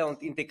zugänglicher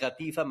und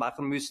integrativer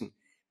machen müssen.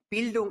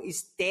 Bildung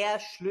ist der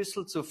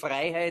Schlüssel zu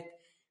Freiheit,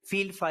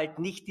 Vielfalt,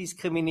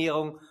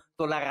 Nichtdiskriminierung,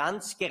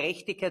 Toleranz,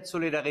 Gerechtigkeit,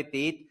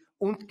 Solidarität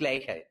und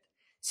Gleichheit.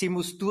 Sie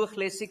muss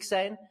durchlässig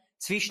sein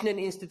zwischen den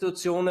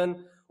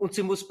Institutionen und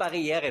sie muss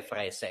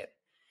barrierefrei sein.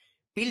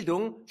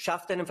 Bildung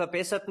schafft einen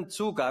verbesserten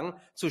Zugang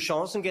zu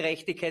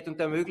Chancengerechtigkeit und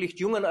ermöglicht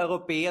jungen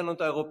Europäern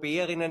und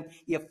Europäerinnen,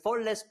 ihr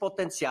volles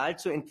Potenzial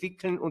zu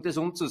entwickeln und es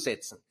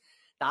umzusetzen.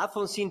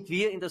 Davon sind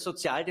wir in der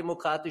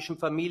sozialdemokratischen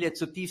Familie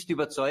zutiefst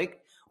überzeugt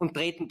und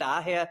treten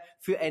daher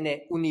für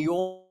eine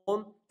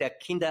Union der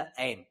Kinder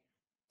ein.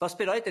 Was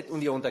bedeutet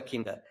Union der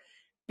Kinder?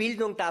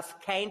 Bildung darf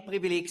kein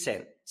Privileg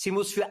sein. Sie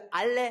muss für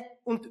alle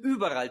und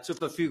überall zur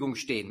Verfügung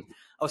stehen.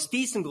 Aus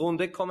diesem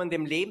Grunde kommen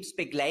dem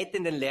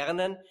lebensbegleitenden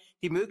Lernen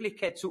die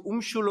Möglichkeit zu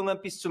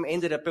Umschulungen bis zum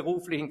Ende der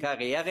beruflichen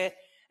Karriere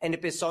eine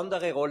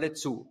besondere Rolle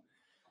zu.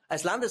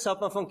 Als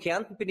Landeshauptmann von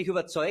Kärnten bin ich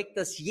überzeugt,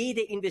 dass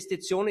jede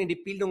Investition in die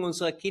Bildung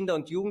unserer Kinder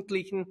und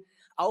Jugendlichen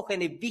auch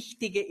eine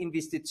wichtige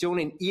Investition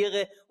in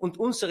ihre und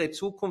unsere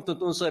Zukunft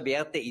und unsere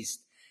Werte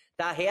ist.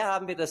 Daher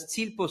haben wir das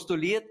Ziel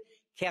postuliert,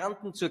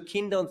 Kärnten zur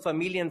kinder- und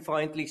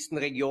familienfreundlichsten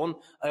Region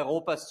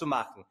Europas zu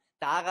machen.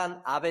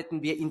 Daran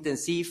arbeiten wir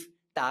intensiv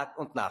Tag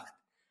und Nacht.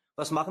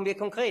 Was machen wir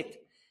konkret?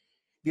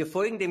 Wir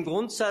folgen dem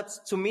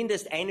Grundsatz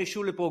zumindest eine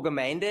Schule pro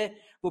Gemeinde,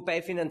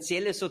 wobei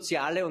finanzielle,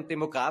 soziale und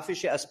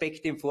demografische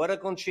Aspekte im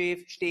Vordergrund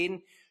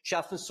stehen,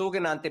 schaffen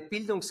sogenannte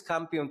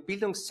Bildungscampi und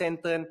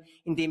Bildungszentren,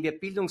 indem wir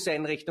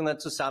Bildungseinrichtungen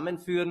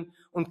zusammenführen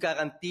und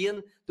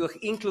garantieren durch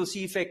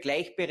inklusive,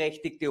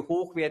 gleichberechtigte,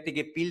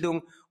 hochwertige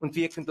Bildung und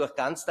wirken durch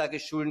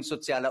Ganztagesschulen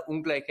sozialer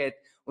Ungleichheit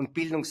und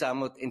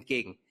Bildungsarmut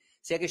entgegen.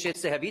 Sehr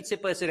geschätzter Herr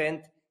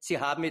Vizepräsident, Sie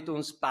haben mit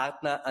uns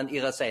Partner an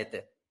Ihrer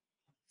Seite.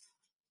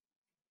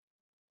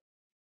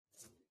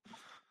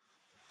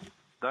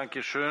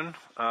 Dankeschön.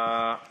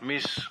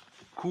 Ms.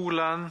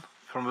 Kulan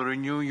from the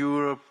Renew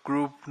Europe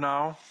Group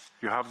now.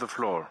 You have the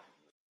floor.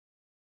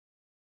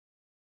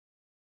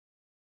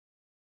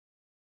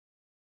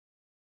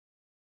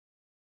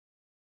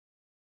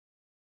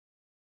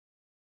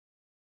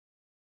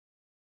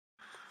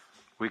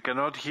 We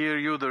cannot hear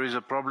you. There is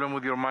a problem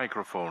with your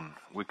microphone.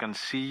 We can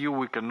see you.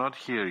 We cannot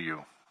hear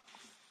you.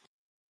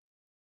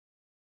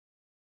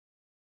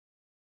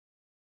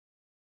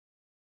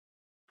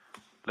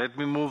 Let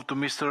me move to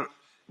Mr.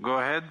 Go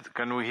ahead.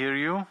 Can we hear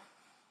you?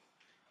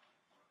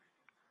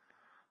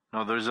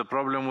 No, there is a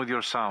problem with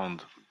your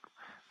sound.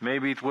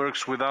 Maybe it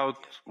works without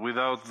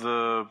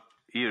the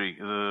earring.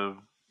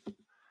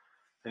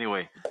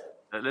 Anyway,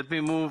 let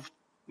me move.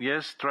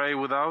 Yes, try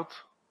without.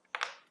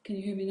 Can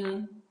you hear me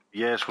now?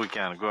 Yes, we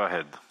can. Go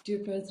ahead. Dear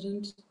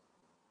President?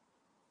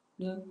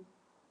 No?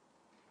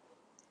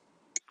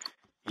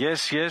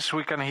 Yes,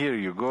 we can hear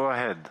you. Go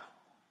ahead.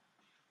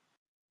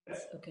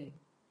 Okay.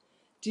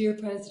 Dear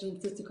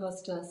President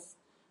Tsitsikostas,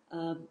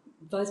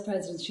 Vice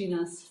President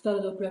SCHINAS,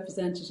 fellow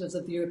representatives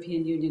of the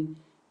European Union,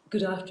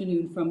 good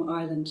afternoon from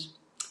Ireland.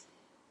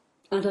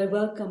 And I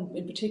welcome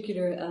in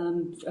particular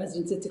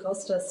President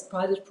Tsitsikostas'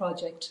 pilot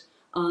project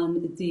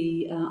on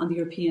the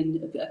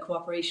European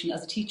cooperation.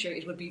 As a teacher,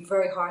 it would be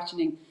very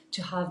heartening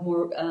to have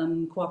more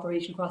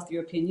cooperation across the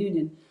European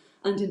Union.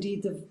 And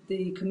indeed,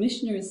 the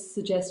Commissioner's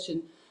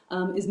suggestion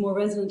is more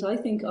resonant, I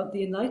think, of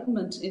the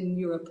Enlightenment in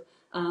Europe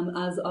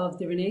as of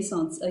the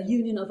Renaissance, a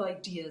union of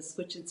ideas,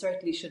 which it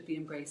certainly should be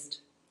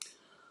embraced.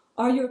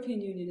 Our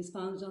European Union is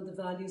founded on the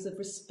values of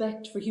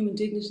respect for human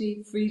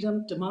dignity,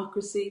 freedom,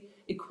 democracy,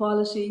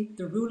 equality,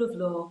 the rule of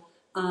law,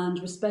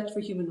 and respect for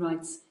human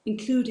rights,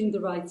 including the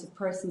rights of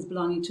persons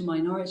belonging to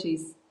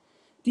minorities.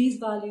 These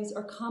values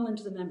are common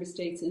to the Member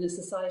States in a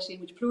society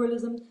in which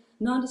pluralism,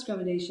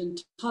 non-discrimination,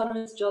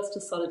 tolerance,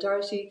 justice,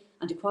 solidarity,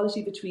 and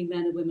equality between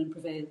men and women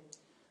prevail.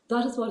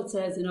 That is what it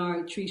says in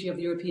our Treaty of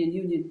the European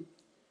Union.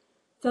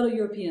 Fellow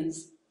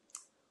Europeans,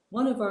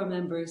 one of our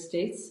member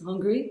states,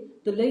 Hungary,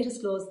 the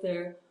latest laws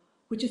there,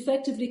 which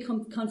effectively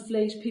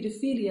conflate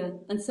paedophilia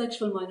and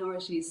sexual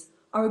minorities,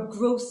 are a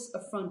gross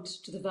affront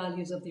to the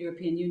values of the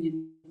European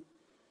Union.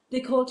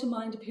 They call to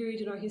mind a period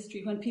in our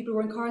history when people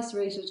were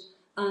incarcerated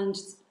and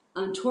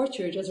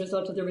tortured as a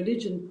result of their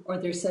religion or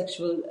their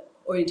sexual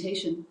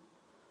orientation.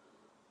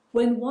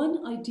 When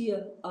one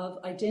idea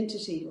of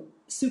identity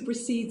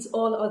supersedes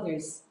all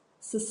others,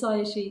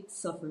 society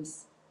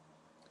suffers.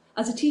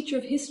 As a teacher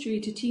of history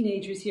to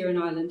teenagers here in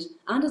Ireland,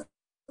 and as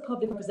a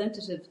public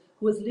representative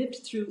who has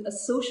lived through a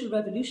social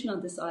revolution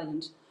on this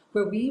island,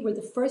 where we were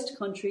the first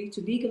country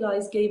to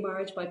legalise gay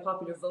marriage by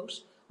popular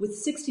vote, with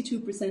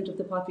 62% of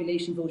the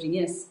population voting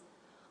yes,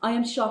 I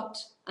am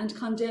shocked and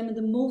condemn in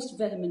the most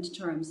vehement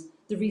terms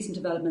the recent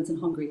developments in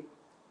Hungary.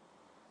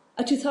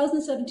 A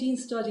 2017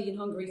 study in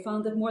Hungary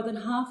found that more than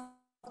half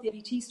of the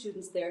LGBT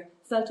students there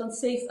felt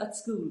unsafe at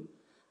school,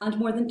 and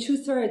more than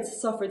 2/3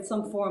 suffered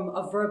some form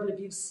of verbal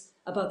abuse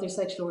about their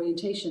sexual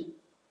orientation.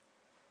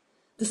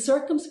 The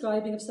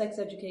circumscribing of sex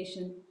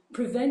education,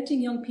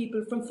 preventing young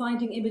people from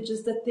finding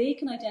images that they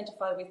can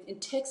identify with in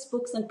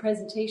textbooks and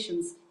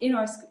presentations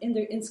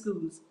in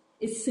schools,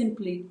 is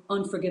simply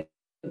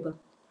unforgivable.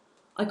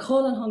 I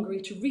call on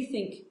Hungary to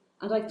rethink,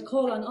 and I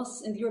call on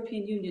us in the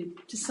European Union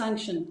to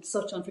sanction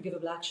such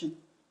unforgivable action.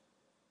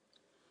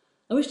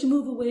 I wish to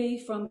move away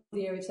from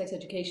the area of sex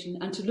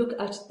education and to look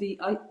at the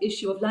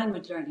issue of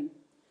language learning.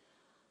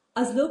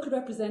 As local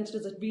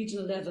representatives at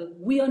regional level,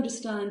 we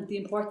understand the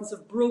importance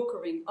of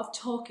brokering, of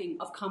talking,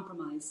 of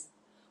compromise.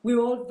 We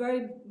all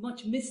very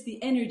much miss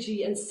the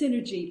energy and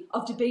synergy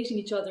of debating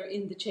each other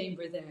in the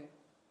chamber there.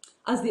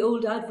 As the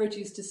old advert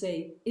used to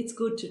say, it's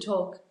good to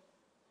talk.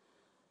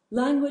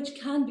 Language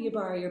can be a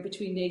barrier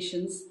between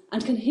nations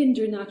and can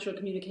hinder natural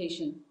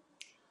communication.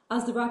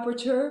 As the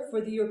rapporteur for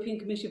the European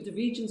Committee of the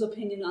Regions'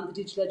 opinion on the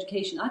Digital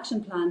Education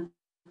Action Plan,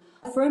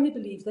 I firmly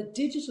believe that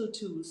digital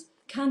tools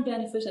can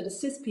benefit and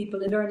assist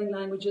people in learning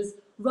languages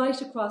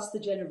right across the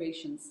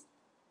generations.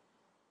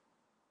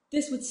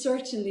 This would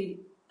certainly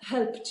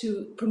help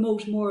to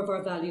promote more of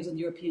our values in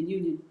the European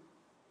Union.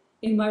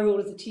 In my role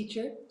as a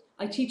teacher,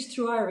 I teach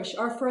through Irish,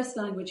 our first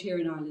language here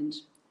in Ireland.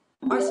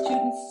 Our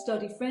students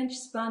study French,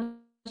 Spanish,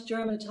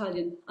 German,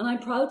 Italian, and I'm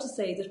proud to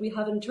say that we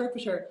have an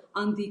interpreter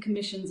on the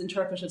Commission's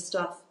interpretive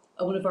staff,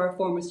 one of our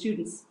former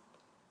students.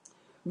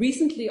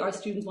 Recently, our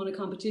students won a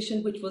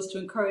competition which was to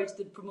encourage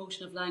the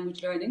promotion of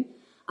language learning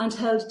and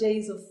held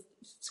days of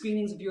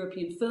screenings of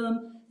European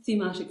film,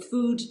 thematic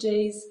food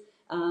days,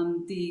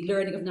 the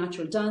learning of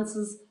natural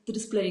dances, the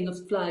displaying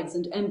of flags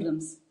and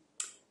emblems.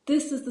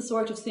 This is the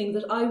sort of thing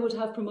that I would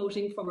have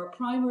promoting from our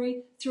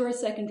primary through our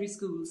secondary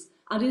schools,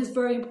 and it is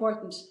very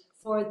important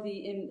for the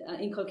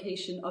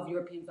inculcation of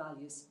European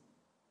values.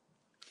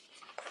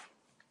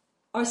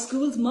 Our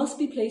schools must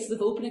be places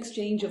of open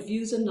exchange of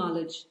views and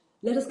knowledge.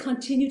 Let us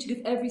continue to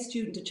give every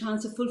student a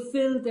chance to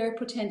fulfil their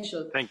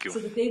potential so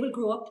that they will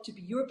grow up to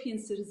be European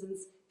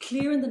citizens,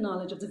 clear in the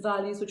knowledge of the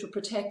values which will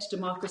protect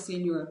democracy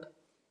in Europe.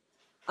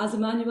 As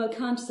Immanuel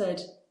Kant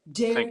said,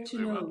 dare to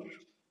know,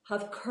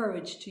 have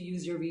courage to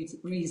use your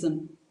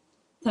reason.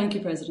 Thank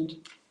you, President.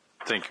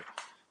 Thank you.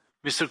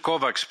 Mr.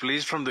 Kovacs,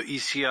 please, from the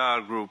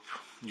ECR group,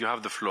 you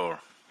have the floor.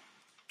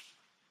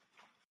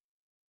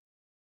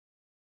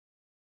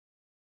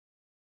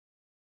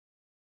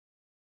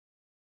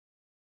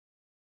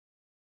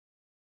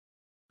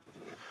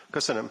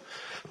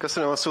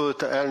 Köszönöm a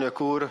szót,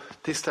 elnök úr,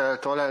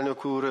 tisztelt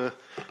alelnök úr,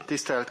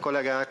 tisztelt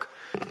kollégák.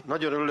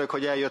 Nagyon örülök,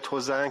 hogy eljött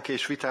hozzánk,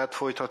 és vitát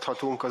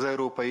folytathatunk az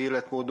európai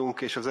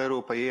életmódunk és az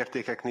európai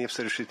értékek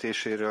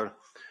népszerűsítéséről.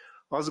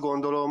 Azt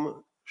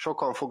gondolom,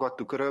 sokan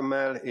fogadtuk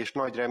örömmel és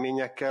nagy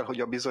reményekkel,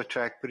 hogy a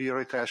bizottság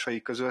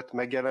prioritásai között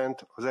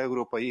megjelent az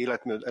európai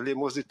életmód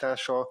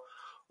előmozdítása,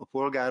 a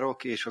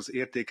polgárok és az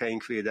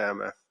értékeink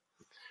védelme.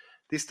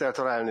 Tisztelt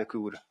alelnök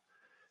úr!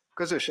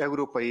 Közös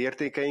európai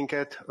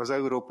értékeinket az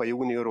Európai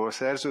Unióról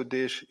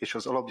szerződés és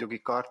az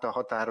alapjogi karta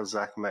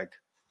határozzák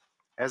meg.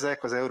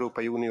 Ezek az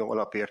Európai Unió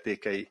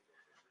alapértékei.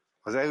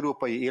 Az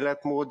európai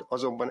életmód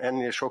azonban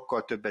ennél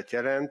sokkal többet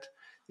jelent,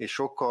 és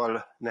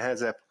sokkal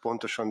nehezebb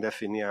pontosan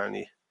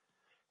definiálni.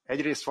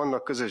 Egyrészt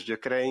vannak közös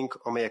gyökereink,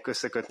 amelyek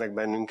összekötnek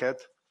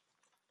bennünket,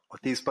 a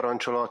 10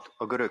 parancsolat,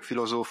 a görög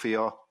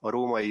filozófia, a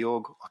római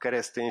jog, a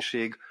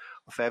kereszténység,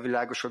 a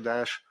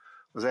felvilágosodás,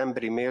 az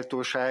emberi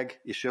méltóság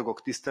és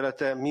jogok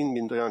tisztelete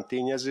mind-mind olyan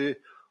tényező,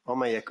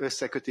 amelyek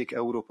összekötik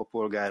Európa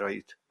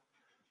polgárait.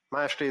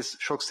 Másrészt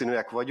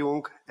sokszínűek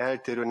vagyunk,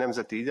 eltérő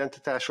nemzeti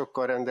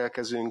identitásokkal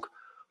rendelkezünk,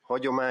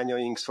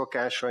 hagyományaink,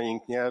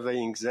 szokásaink,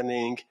 nyelveink,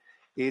 zenéink,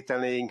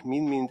 ételeink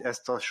mind-mind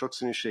ezt a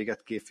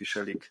sokszínűséget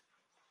képviselik.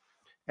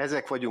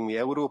 Ezek vagyunk mi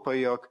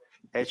európaiak,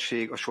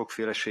 egység a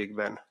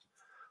sokféleségben.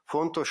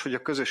 Fontos, hogy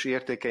a közös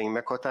értékeink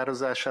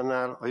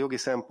meghatározásánál a jogi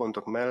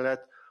szempontok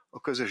mellett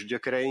a közös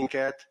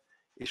gyökereinket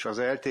és az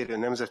eltérő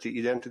nemzeti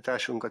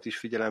identitásunkat is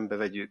figyelembe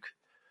vegyük.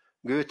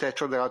 Goethe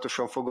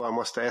csodálatosan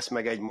fogalmazta ezt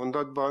meg egy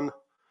mondatban: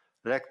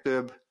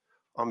 legtöbb,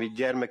 amit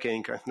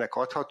gyermekeinknek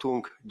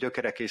adhatunk,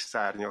 gyökerek és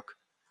szárnyak.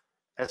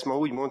 Ezt ma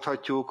úgy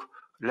mondhatjuk,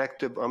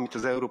 legtöbb, amit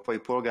az európai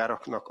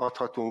polgároknak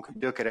adhatunk,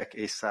 gyökerek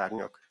és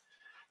szárnyak.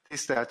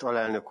 Tisztelt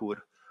alelnök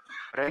úr!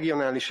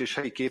 Regionális és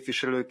helyi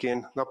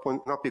képviselőként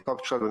napi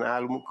kapcsolatban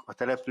állunk a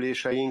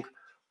településeink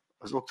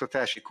az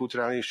oktatási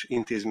kulturális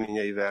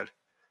intézményeivel.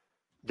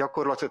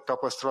 Gyakorlati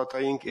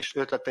tapasztalataink és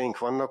ötleteink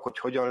vannak, hogy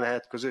hogyan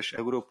lehet közös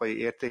európai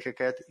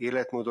értékeket,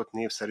 életmódot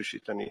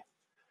népszerűsíteni.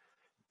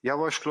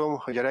 Javaslom,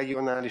 hogy a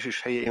regionális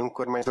és helyi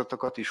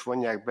önkormányzatokat is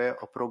vonják be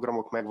a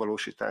programok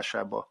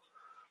megvalósításába.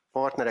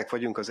 Partnerek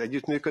vagyunk az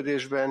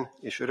együttműködésben,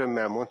 és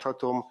örömmel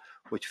mondhatom,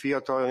 hogy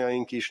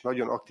fiataljaink is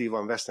nagyon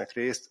aktívan vesznek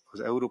részt az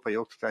európai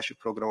oktatási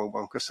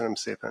programokban. Köszönöm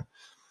szépen.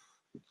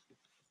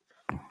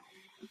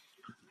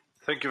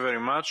 Thank you very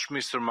much.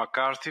 Mr.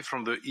 McCarthy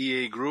from the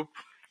EA Group.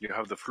 You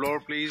have the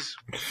floor, please.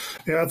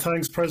 Yeah,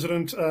 thanks,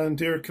 President. And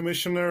dear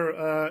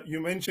Commissioner,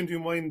 you mentioned you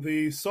mind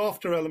the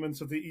softer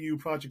elements of the EU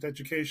project,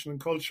 education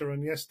and culture.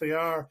 And yes, they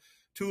are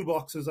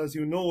toolboxes, as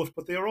you note,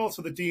 but they are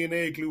also the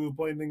DNA glue of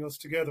binding us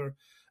together.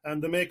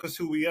 And they make us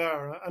who we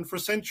are. And for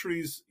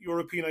centuries,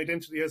 European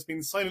identity has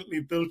been silently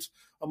built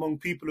among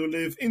people who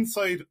live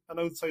inside and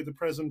outside the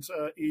present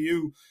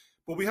EU.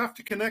 But we have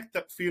to connect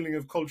that feeling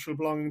of cultural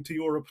belonging to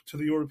Europe, to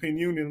the European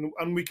Union.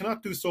 And we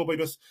cannot do so by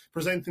just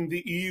presenting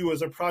the EU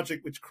as a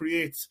project which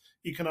creates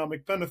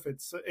economic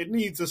benefits. It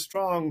needs a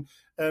strong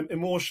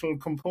emotional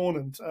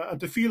component. And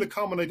to feel a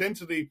common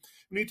identity,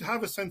 we need to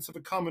have a sense of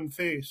a common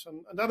fate.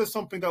 And that is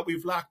something that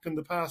we've lacked in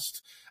the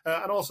past.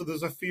 And also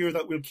there's a fear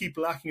that we'll keep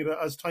lacking it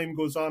as time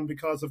goes on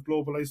because of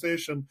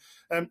globalization.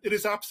 It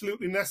is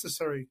absolutely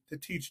necessary to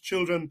teach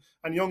children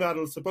and young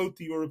adults about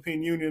the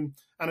European Union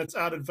and its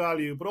added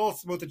value, but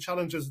also about the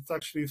challenges it's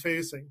actually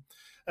facing.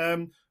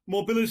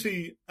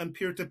 Mobility and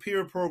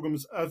peer-to-peer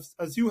programs,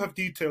 as you have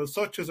detailed,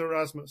 such as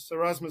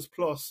Erasmus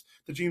Plus,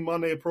 the Jean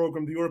Monnet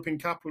program, the European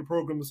Capital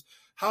programs,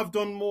 have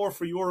done more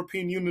for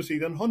European unity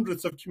than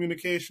hundreds of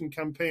communication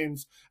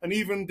campaigns. And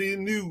even the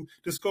new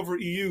Discover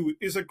EU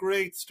is a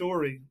great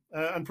story.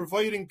 And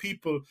providing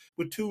people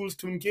with tools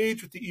to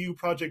engage with the EU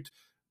project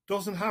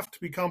doesn't have to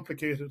be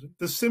complicated.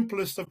 The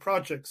simplest of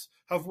projects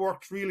have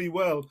worked really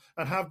well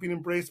and have been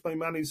embraced by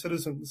many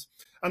citizens.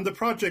 And the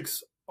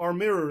projects are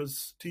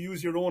mirrors, to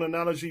use your own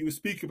analogy you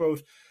speak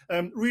about,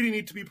 really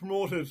need to be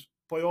promoted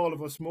by all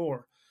of us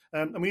more.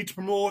 And we need to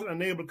promote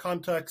and enable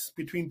contacts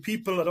between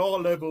people at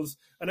all levels,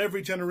 and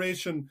every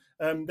generation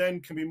then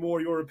can be more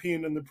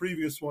European than the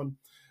previous one.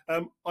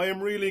 I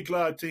am really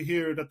glad to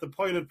hear that the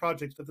pilot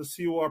project that the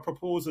COR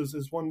proposes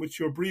is one which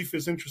your brief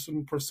is interested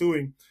in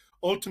pursuing.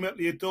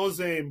 Ultimately, it does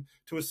aim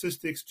to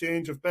assist the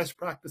exchange of best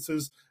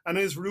practices and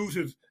is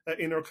rooted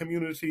in our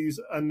communities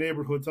and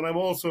neighbourhoods. And I'm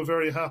also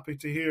very happy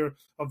to hear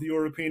of the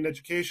European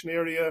Education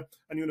Area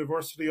and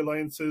University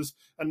Alliances,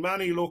 and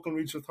many local and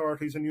regional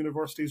authorities and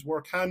universities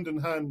work hand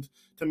in hand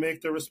to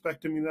make their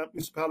respective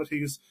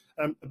municipalities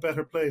a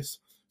better place.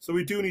 So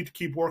we do need to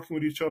keep working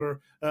with each other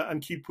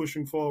and keep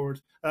pushing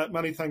forward.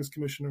 Many thanks,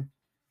 Commissioner.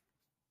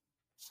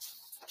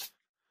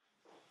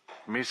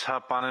 Ms.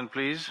 Happanen,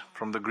 please,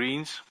 from the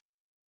Greens.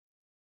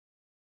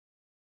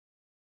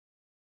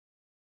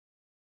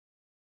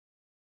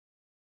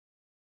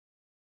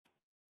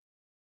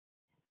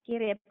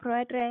 Kirje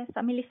proedre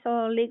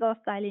samiliso ligos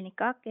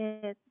tailinika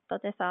ke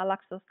totesa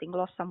laksostin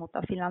glossa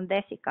mutta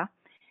finlandesica.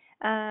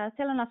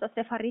 Selonasa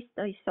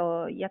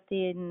sefaristoiso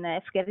jatin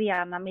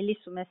efkeriana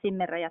milissume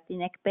simmera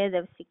jatin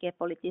ekpedevsi ke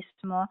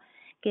politismo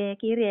ke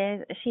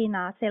kirje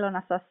China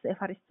selonasa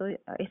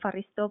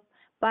sefaristo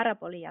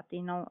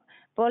parapoliatino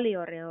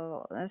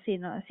polioreo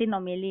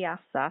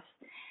sinomiliassas.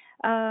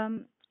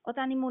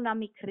 Otan imuna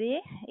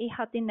mikri,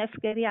 ihatin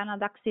efkeriana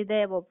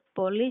daksidevo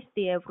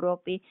polisti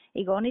Europi,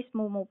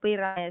 igonismu mu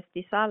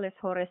piraesti sales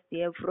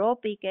horesti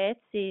Europi, ke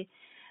etsi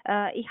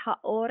iha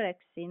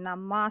oreksi na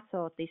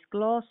masotis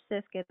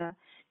glosses,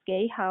 ke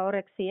iha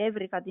oreksi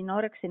evrikatin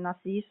oreksi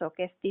nasiso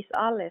kestis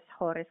alles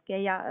hores, ke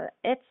ja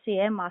etsi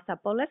emasa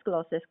poles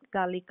glosses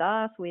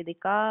gallica,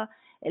 suidica,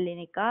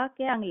 elinica,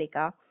 ke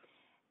anglica.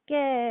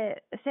 Ke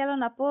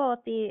selona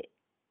pooti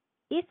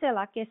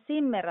Isela ke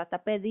simmerata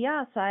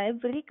pediasa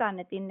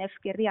evrikanetin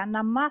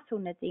efkeriana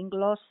masunetin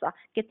glossa,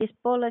 ketis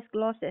poles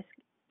glosses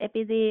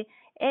epidi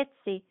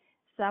etsi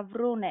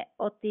savrune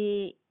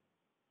oti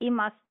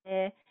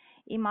imaste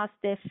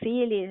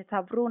fili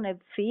savrune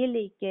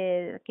fili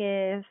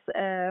ke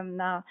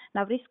na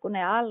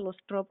vriskune allus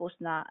tropus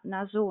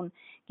na zun,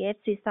 ke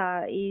etsi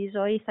sa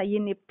isoisa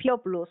jini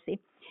pioblusi.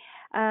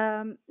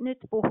 Nyt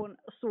puhun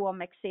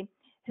suomeksi.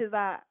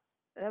 Hyvä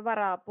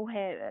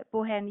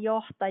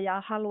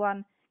varapuheenjohtaja,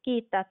 haluan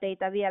kiittää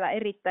teitä vielä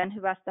erittäin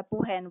hyvästä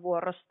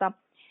puheenvuorosta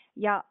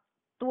ja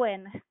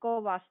tuen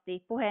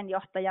kovasti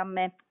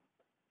puheenjohtajamme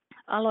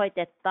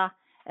aloitetta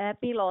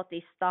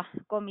pilotista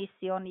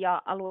komission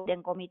ja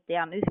alueiden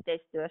komitean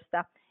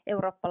yhteistyöstä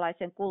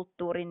eurooppalaisen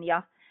kulttuurin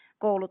ja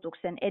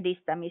koulutuksen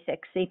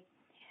edistämiseksi.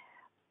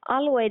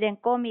 Alueiden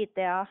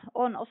komitea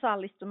on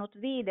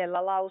osallistunut 5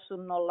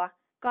 lausunnolla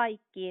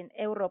kaikkiin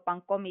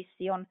Euroopan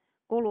komission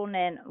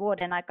kuluneen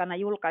vuoden aikana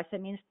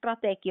julkaisemiin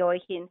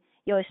strategioihin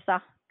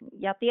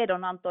ja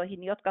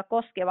tiedonantoihin, jotka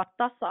koskevat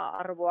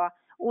tasa-arvoa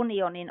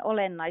unionin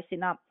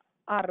olennaisina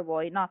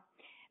arvoina.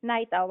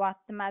 Näitä ovat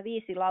nämä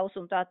 5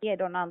 lausuntoa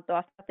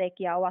tiedonantoa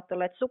strategiaa ovat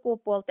olleet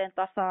sukupuolten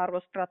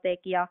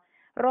tasa-arvostrategia,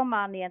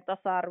 romaanien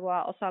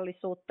tasa-arvoa,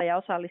 osallisuutta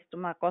ja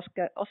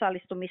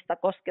osallistumista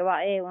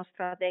koskeva EUn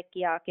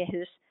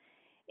strategiakehys,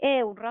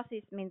 EUn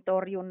rasismin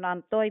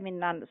torjunnan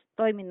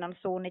toiminnan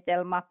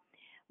suunnitelma,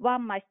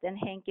 vammaisten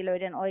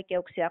henkilöiden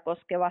oikeuksia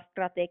koskeva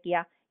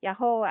strategia ja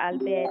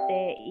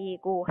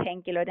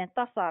HLBTIQ-henkilöiden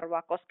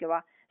tasa-arvoa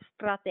koskeva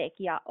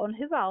strategia. On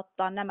hyvä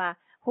ottaa nämä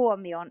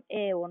huomioon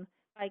EUn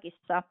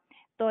kaikissa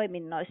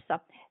toiminnoissa.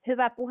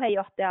 Hyvä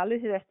puheenjohtaja,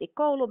 lyhyesti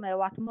koulumme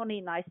ovat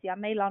moninaisia.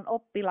 Meillä on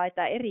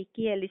oppilaita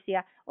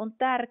erikielisiä. On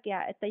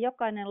tärkeää, että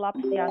jokainen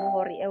lapsi ja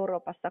nuori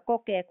Euroopassa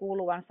kokee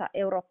kuuluvansa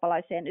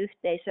eurooppalaiseen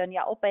yhteisöön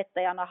ja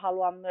opettajana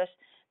haluan myös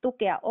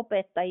tukea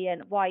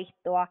opettajien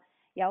vaihtoa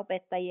ja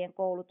opettajien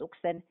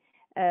koulutuksen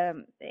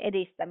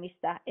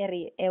edistämistä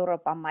eri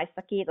Euroopan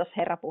maissa. Kiitos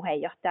herra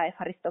puheenjohtaja.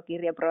 Ευχαριστώ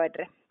κύριε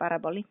Πρόεδρε. Πάρα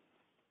πολύ.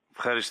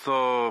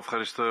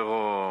 Ευχαριστώ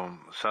εγώ,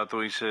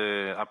 Σάτο,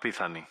 είσαι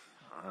απίθανη.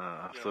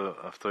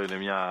 Αυτό είναι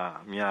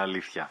μια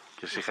αλήθεια.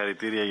 Και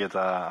συγχαρητήρια για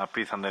τα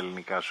απίθανα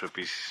ελληνικά σου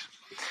επίσης.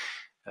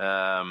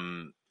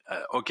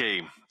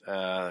 Okay,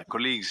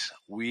 colleagues,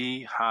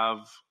 we have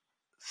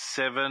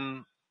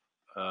 7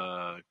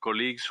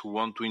 colleagues who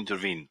want to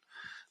intervene.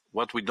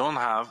 What we don't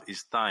have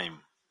is time.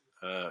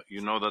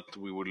 You know that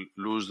we will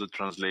lose the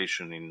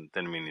translation in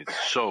 10 minutes.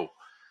 So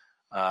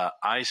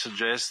I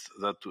suggest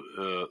that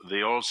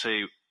they all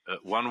say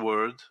one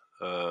word.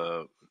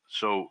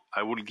 So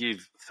I will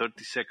give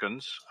 30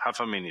 seconds, half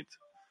a minute,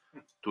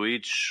 to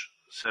each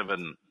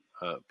 7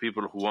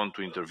 people who want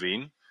to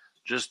intervene,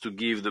 just to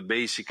give the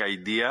basic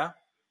idea,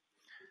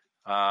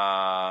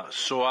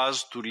 so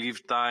as to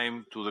leave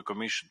time to the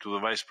Commission, to the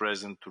Vice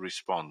President to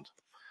respond.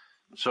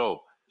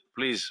 So,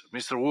 please,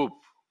 Mr. Whoop,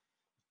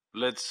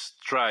 let's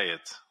try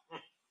it.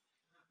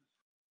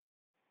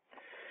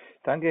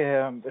 Danke,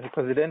 Herr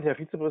Präsident, Herr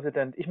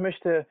Vizepräsident. Ich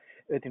möchte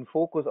den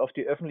Fokus auf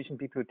die öffentlichen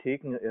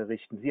Bibliotheken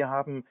richten. Sie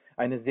haben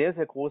eine sehr,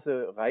 sehr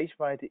große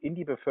Reichweite in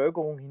die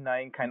Bevölkerung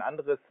hinein. Kein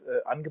anderes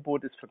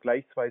Angebot ist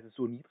vergleichsweise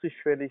so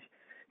niedrigschwellig.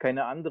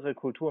 Keine andere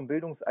Kultur- und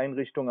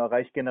Bildungseinrichtung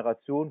erreicht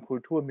Generationen,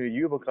 kultur- und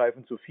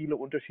milieuübergreifend so viele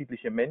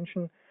unterschiedliche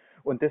Menschen.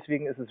 Und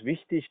deswegen ist es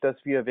wichtig, dass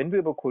wir, wenn wir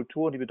über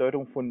Kultur und die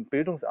Bedeutung von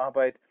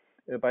Bildungsarbeit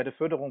bei der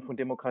Förderung von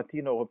Demokratie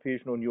in der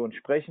Europäischen Union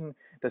sprechen,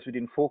 dass wir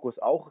den Fokus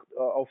auch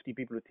auf die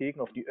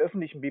Bibliotheken, auf die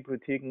öffentlichen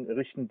Bibliotheken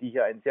richten, die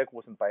hier einen sehr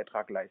großen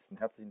Beitrag leisten.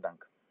 Herzlichen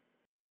Dank.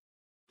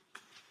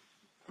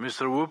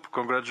 Mr. Whoop,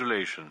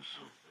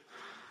 congratulations.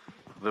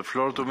 The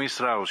floor to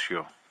Ms.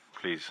 Rausio,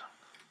 please.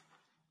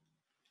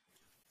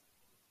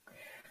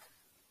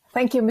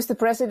 Thank you, Mr.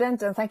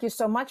 President, and thank you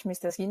so much,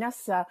 Mr.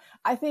 Schinas.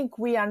 I think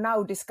we are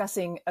now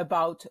discussing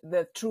about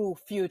the true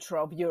future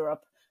of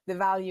Europe. The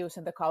values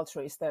and the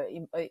culture is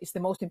the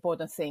most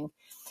important thing.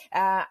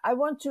 I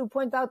want to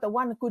point out that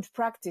one good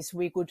practice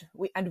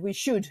we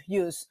should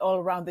use all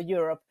around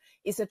Europe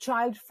is a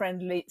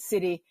child-friendly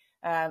city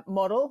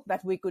model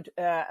that we could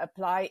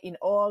apply in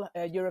all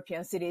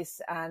European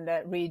cities and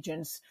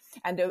regions.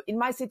 And in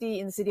my city,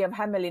 in the city of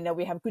Hämeenlinna,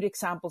 we have good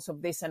examples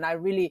of this, and I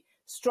really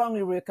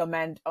strongly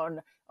recommend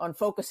on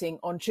focusing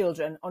on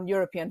children, on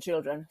European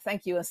children.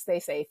 Thank you and stay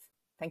safe.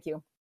 Thank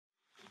you.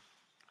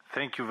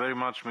 Thank you very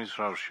much, Ms.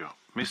 Rausio.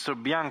 Mr.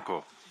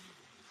 Bianco.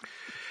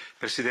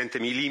 Presidente,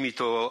 mi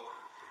limito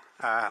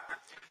a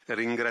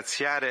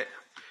ringraziare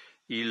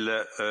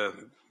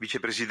il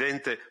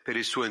Vicepresidente per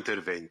il suo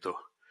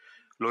intervento.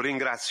 Lo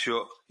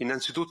ringrazio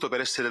innanzitutto per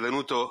essere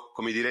venuto,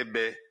 come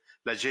direbbe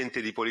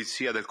l'agente di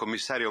polizia del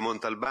commissario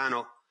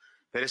Montalbano,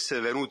 per essere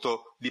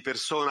venuto di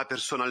persona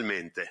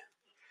personalmente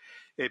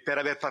e per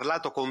aver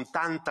parlato con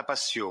tanta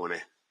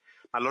passione.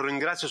 Ma lo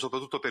ringrazio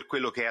soprattutto per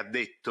quello che ha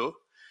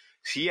detto,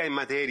 sia in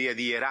materia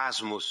di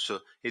Erasmus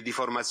e di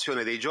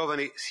formazione dei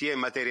giovani, sia in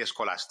materia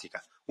scolastica.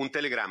 Un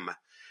telegramma.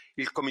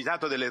 Il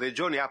Comitato delle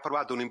Regioni ha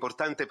approvato un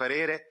importante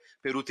parere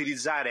per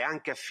utilizzare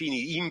anche a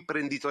fini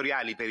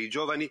imprenditoriali per i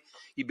giovani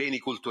i beni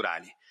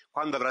culturali.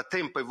 Quando avrà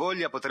tempo e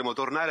voglia potremo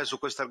tornare su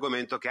questo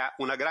argomento che ha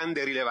una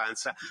grande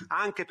rilevanza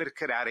anche per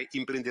creare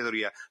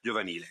imprenditoria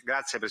giovanile.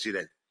 Grazie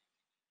Presidente.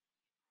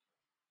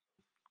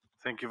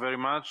 Thank you very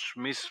much.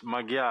 Miss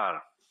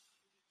Magyar.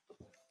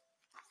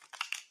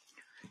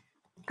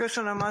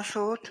 Köszönöm a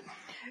szót.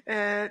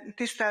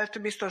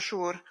 Tisztelt biztos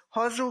úr!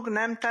 Hazug,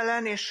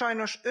 nemtelen és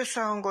sajnos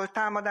összehangolt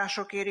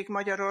támadások érik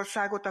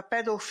Magyarországot a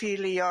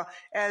pedofília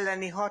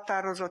elleni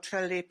határozott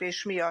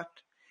fellépés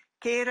miatt.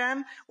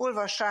 Kérem,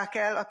 olvassák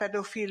el a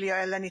pedofília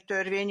elleni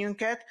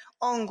törvényünket,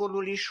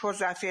 angolul is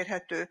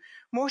hozzáférhető.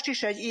 Most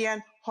is egy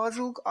ilyen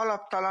hazug,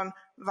 alaptalan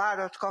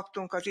vádat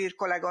kaptunk az ír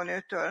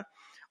kolléganőtől.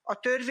 A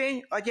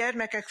törvény a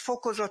gyermekek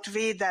fokozott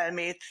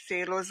védelmét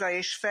célozza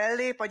és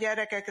fellép a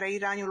gyerekekre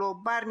irányuló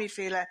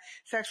bármiféle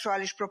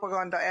szexuális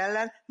propaganda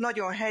ellen,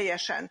 nagyon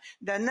helyesen,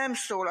 de nem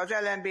szól az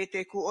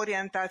LMBTQ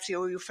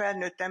orientációjú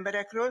felnőtt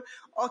emberekről,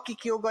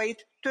 akik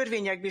jogait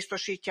törvények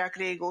biztosítják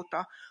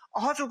régóta. A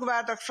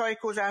hazugvádak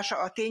sajkózása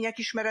a tények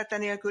ismerete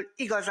nélkül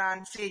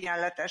igazán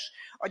szégyenletes.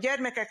 A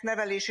gyermekek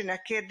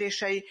nevelésének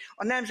kérdései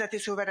a nemzeti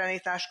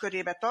szuverenitás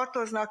körébe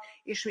tartoznak,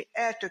 és mi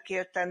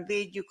eltökélten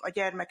védjük a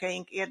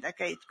gyermekeink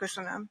érdekeit.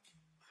 Köszönöm.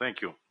 Thank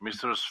you.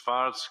 Mr.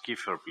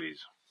 Schwarz-Kiefer,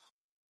 please.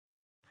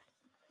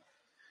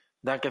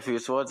 Danke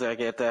fürs Wort, sehr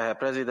geehrter Herr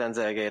Präsident,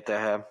 sehr geehrter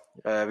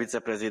Herr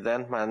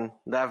Vizepräsident. Man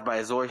darf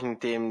bei solchen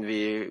Themen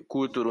wie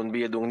Kultur und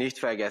Bildung nicht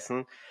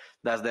vergessen,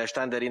 dass der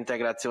Stand der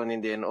Integration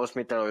in den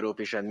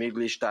ostmitteleuropäischen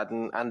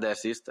Mitgliedstaaten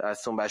anders ist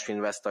als zum Beispiel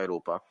in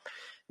Westeuropa.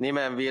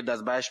 Nehmen wir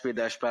das Beispiel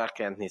der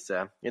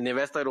Sprachkenntnisse. In den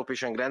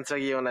westeuropäischen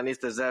Grenzregionen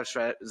ist es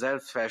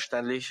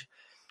selbstverständlich,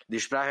 die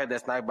Sprache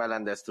des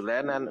Nachbarlandes zu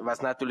lernen,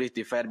 was natürlich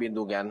die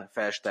Verbindungen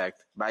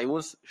verstärkt. Bei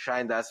uns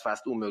scheint das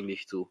fast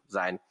unmöglich zu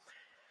sein.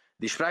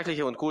 Die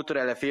sprachliche und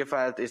kulturelle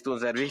Vielfalt ist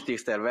unser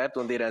wichtigster Wert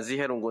und deren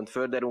Sicherung und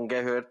Förderung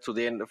gehört zu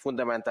den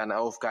fundamentalen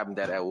Aufgaben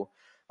der EU.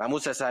 Man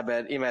muss es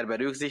aber immer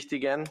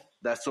berücksichtigen,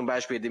 dass zum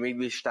Beispiel die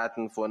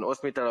Mitgliedstaaten von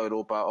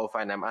Ostmitteleuropa auf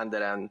einem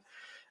anderen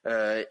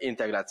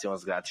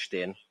Integrationsgrad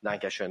stehen.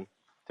 Dankeschön.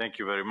 Thank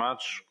you very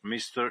much.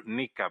 Mr.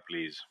 Nica,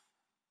 please.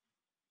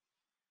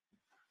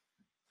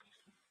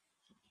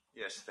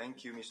 Yes,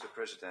 thank you, Mr.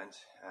 President,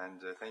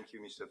 and thank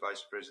you, Mr.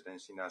 Vice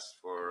President Schinas,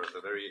 for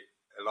the very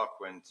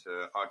eloquent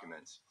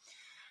arguments.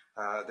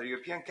 The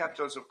European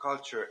Capitals of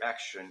Culture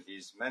action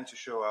is meant to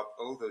show up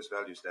all those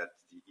values that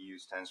the EU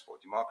stands for: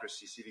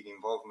 democracy, civic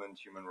involvement,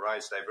 human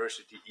rights,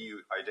 diversity, EU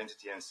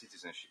identity, and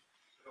citizenship.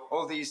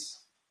 All the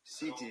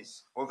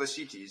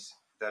cities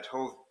that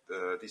hold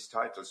these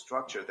titles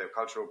structure their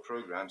cultural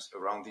programs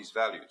around these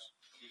values.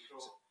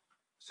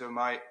 So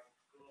my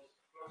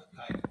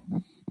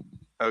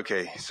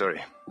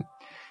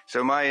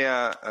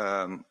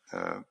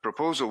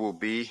proposal will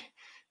be,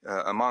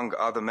 among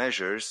other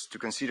measures, to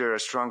consider a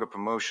stronger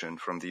promotion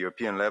from the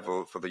European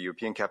level for the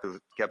European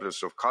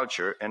Capitals of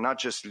Culture and not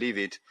just leave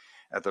it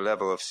at the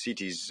level of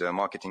cities'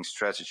 marketing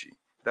strategy.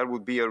 That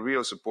would be a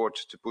real support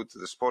to put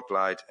the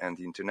spotlight and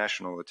the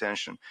international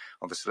attention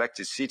on the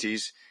selected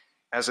cities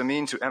as a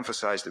means to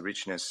emphasize the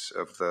richness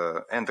of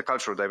and the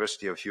cultural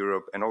diversity of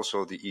Europe, and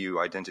also the EU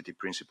identity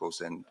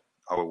principles and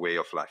our way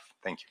of life.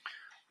 Thank you.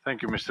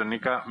 Thank you, Mr.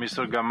 Nica.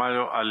 Mr.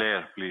 Gamallo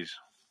Aller, please.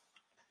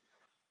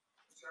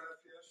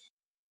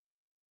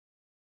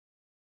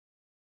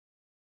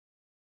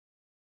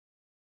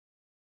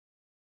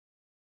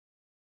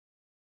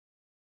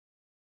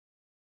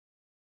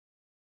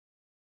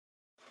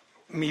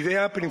 Mi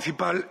idea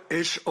principal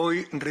es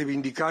hoy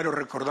reivindicar o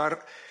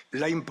recordar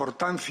la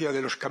importancia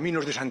de los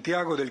caminos de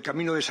Santiago, del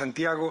Camino de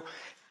Santiago,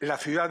 la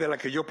ciudad de la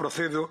que yo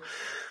procedo,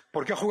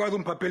 porque ha jugado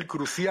un papel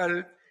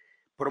crucial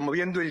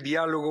promoviendo el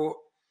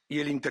diálogo y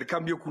el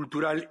intercambio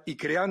cultural y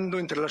creando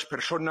entre las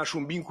personas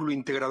un vínculo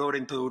integrador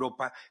en toda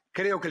Europa.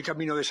 Creo que el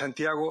Camino de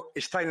Santiago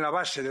está en la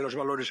base de los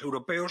valores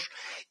europeos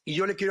y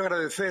yo le quiero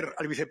agradecer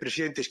al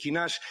vicepresidente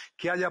Schinas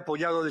que haya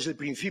apoyado desde el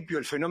principio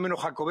el fenómeno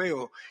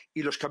jacobeo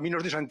y los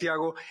Caminos de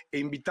Santiago, e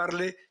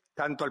invitarle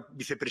tanto al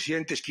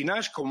vicepresidente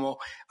Schinas como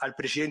al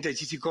presidente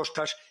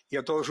Tzitzikostas y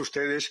a todos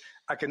ustedes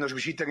a que nos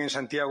visiten en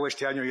Santiago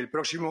este año y el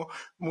próximo.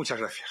 Muchas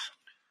gracias.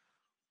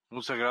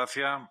 Muchas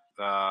gracias.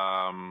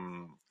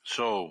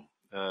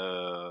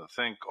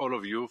 Thank all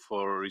of you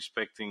for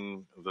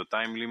respecting the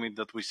time limit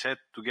that we set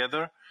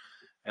together.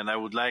 And I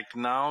would like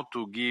now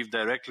to give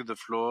directly the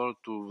floor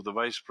to the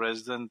Vice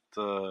President,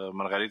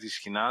 Margaritis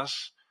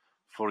SCHINAS,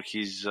 for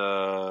his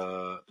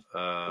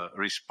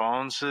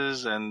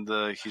responses and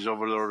his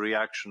overall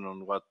reaction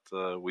on what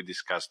we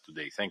discussed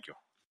today. Thank you.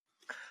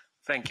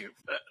 Thank you.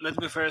 Let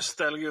me first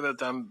tell you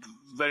that I'm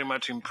very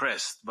much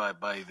impressed by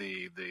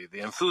the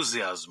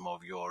enthusiasm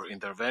of your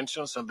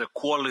interventions and the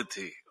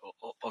quality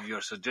of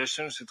your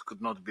suggestions. It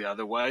could not be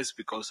otherwise,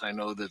 because I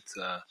know that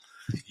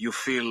you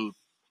feel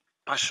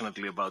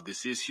passionately about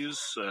these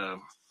issues.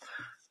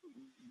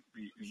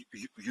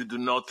 You do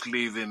not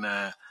live in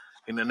an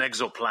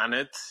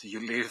exoplanet.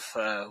 You live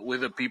with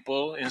the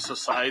people in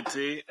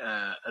society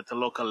at a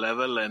local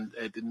level, and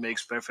it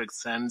makes perfect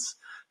sense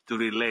to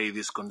relay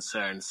these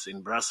concerns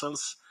in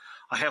Brussels.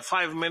 I have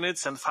 5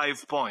 minutes and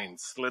 5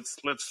 points.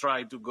 Let's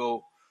try to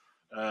go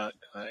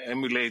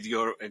emulate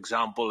your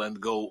example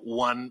and go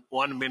one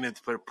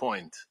minute per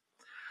point.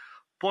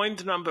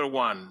 Point number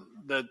one,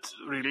 that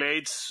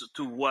relates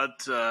to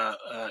what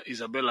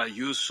Isabella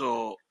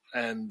Ayuso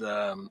and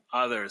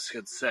others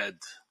had said.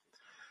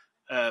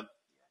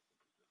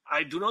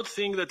 I do not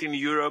think that in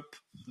Europe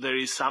there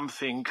is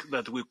something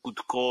that we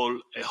could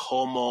call a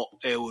homo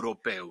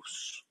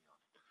europeus.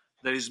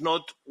 There is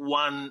not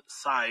one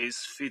size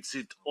fits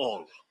it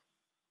all.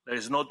 There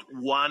is not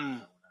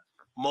one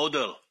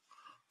model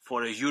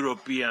for a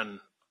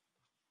European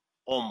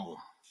homo.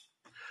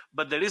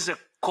 But there is a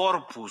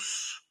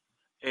corpus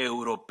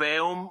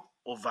europeum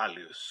of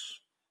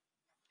values.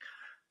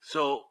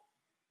 So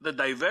the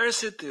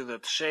diversity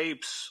that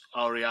shapes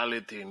our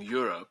reality in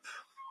Europe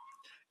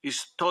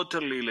is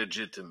totally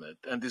legitimate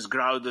and is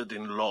grounded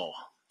in law.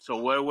 So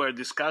where we're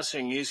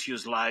discussing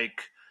issues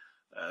like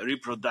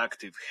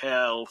reproductive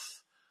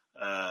health,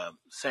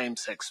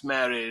 same-sex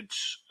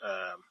marriage,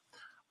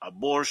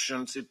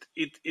 abortions,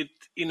 it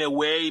in a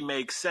way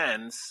makes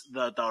sense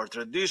that our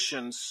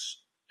traditions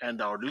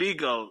and our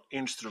legal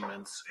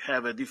instruments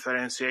have a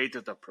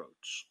differentiated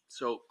approach.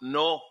 So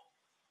no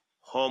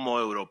homo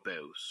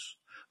europeus.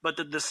 But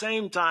at the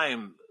same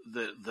time,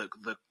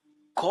 the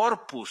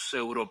corpus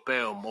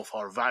europeum of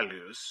our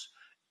values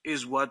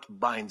is what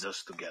binds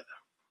us together.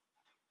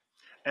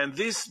 And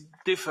this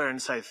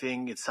difference, I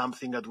think, is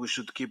something that we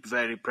should keep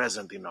very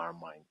present in our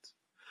mind.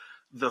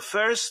 The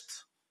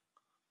first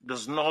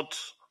does not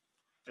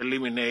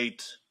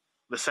eliminate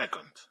the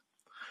second.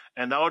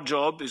 And our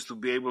job is to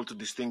be able to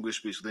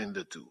distinguish between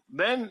the two.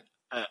 Then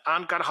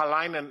Anne-Karin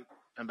Halainen,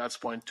 and that's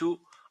point 2,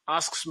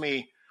 asks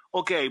me,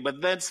 okay, but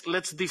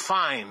let's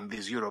define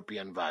these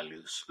European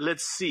values.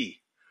 Let's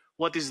see,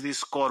 what is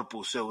this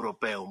corpus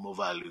europeum of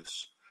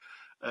values?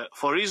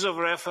 For ease of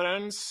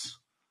reference,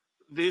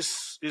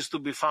 this is to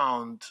be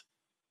found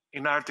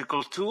in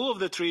Article 2 of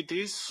the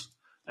treaties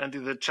and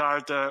in the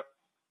Charter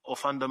of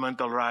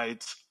Fundamental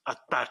Rights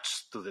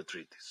attached to the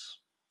treaties.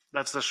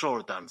 That's the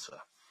short answer.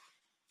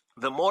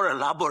 The more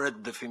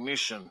elaborate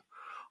definition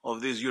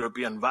of these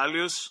European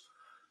values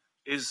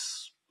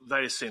is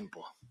very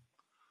simple.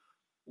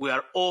 We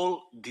are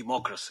all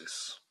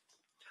democracies.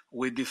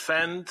 We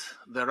defend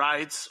the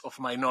rights of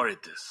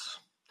minorities.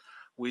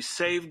 We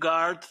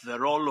safeguard the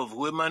role of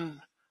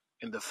women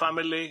in the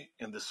family,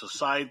 in the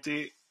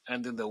society,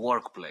 and in the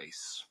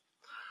workplace.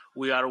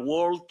 We are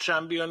world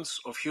champions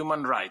of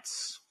human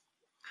rights.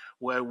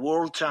 We are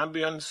world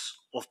champions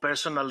of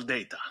personal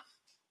data.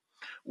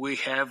 We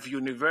have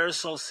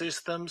universal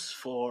systems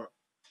for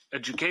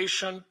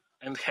education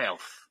and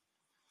health.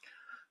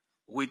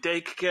 We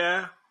take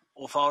care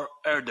of our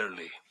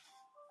elderly,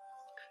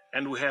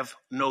 and we have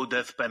no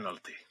death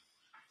penalty.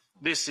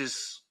 This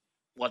is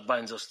what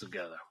binds us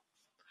together.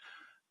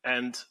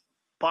 And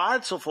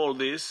parts of all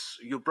this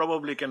you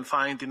probably can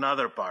find in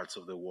other parts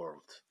of the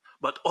world.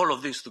 But all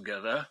of this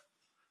together,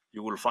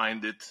 you will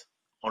find it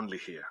only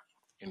here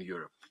in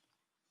Europe.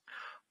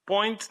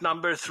 Point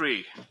number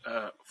 3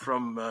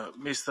 from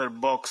Mr.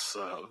 Bock's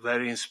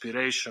very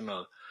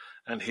inspirational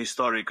and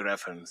historic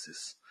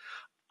references.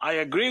 I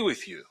agree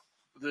with you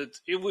that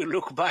if we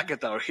look back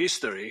at our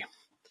history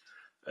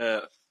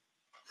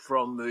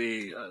from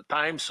the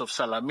times of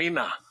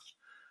Salamina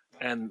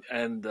and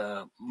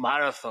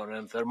Marathon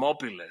and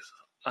Thermopylae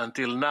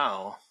until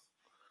now,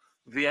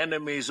 the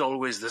enemy is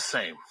always the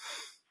same.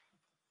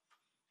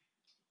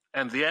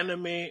 And the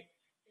enemy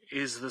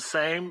is the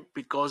same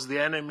because the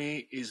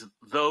enemy is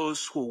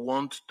those who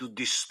want to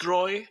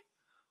destroy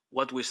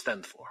what we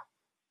stand for.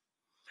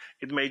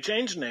 It may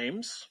change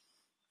names,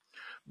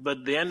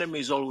 but the enemy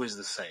is always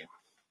the same.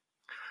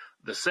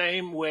 The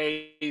same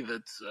way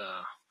that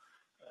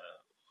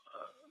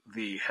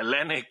the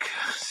Hellenic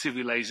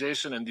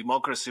civilization and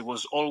democracy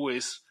was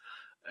always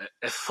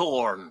a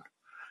thorn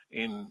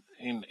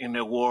in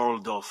a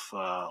world of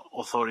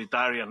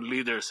authoritarian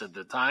leaders at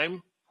the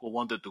time who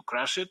wanted to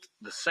crush it,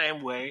 the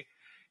same way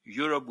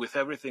Europe, with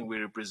everything we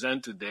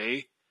represent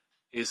today,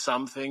 is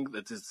something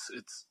that it's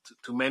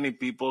to many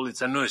people,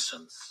 it's a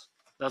nuisance.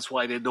 That's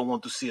why they don't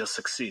want to see us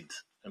succeed.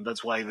 And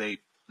that's why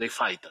they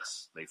fight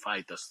us. They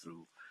fight us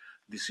through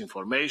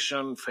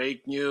disinformation,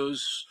 fake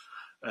news,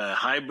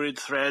 hybrid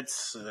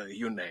threats,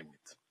 you name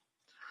it.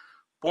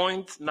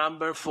 Point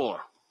number 4,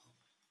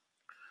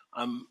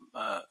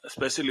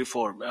 especially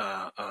for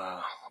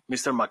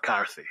Mr.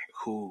 McCarthy,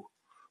 who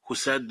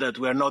said that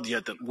we're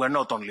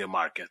not only a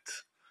market.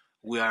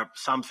 We are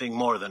something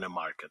more than a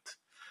market.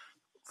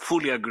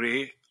 Fully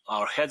agree.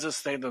 Our heads of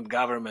state and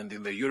government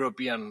in the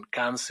European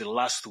Council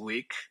last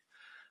week,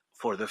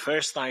 for the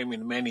first time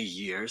in many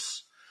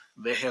years,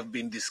 they have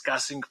been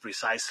discussing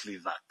precisely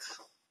that.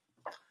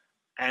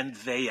 And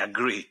they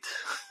agreed.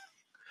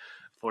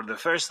 For the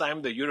first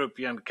time, the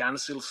European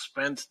Council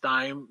spent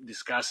time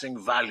discussing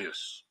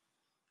values.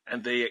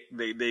 And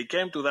they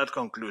came to that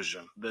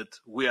conclusion that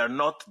we are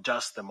not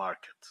just a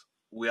market.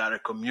 We are a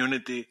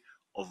community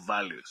of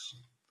values.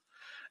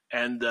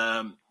 And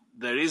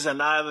there is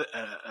another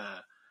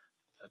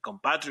a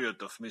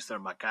compatriot of Mr.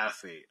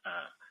 McCarthy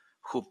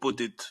who put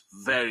it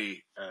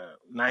very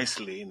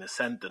nicely in a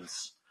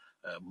sentence.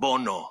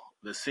 Bono,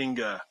 the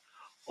singer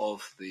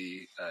of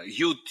the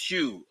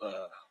U2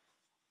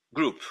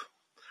 group,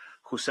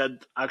 who said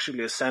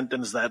actually a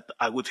sentence that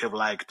I would have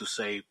liked to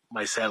say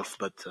myself,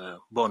 but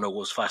Bono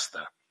was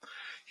faster.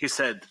 He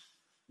said,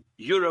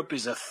 Europe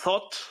is a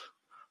thought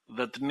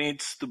that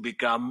needs to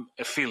become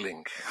a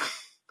feeling.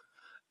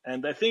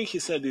 And I think he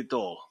said it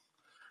all,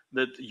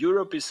 that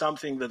Europe is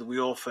something that we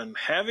often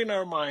have in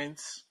our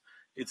minds,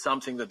 it's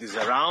something that is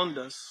around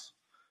us,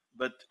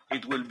 but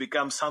it will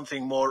become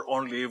something more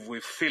only if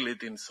we feel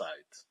it inside.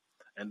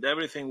 And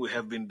everything we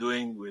have been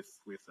doing with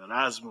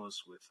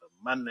Erasmus, with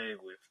money,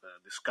 with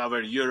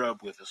Discover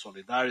Europe, with the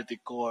Solidarity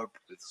Corps,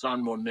 with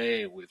Jean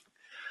Monnet, with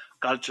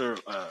culture,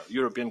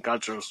 European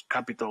cultural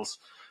capitals,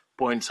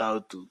 points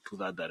out to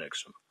that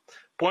direction.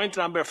 Point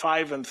number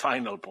 5 and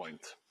final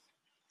point.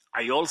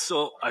 I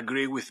also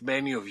agree with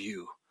many of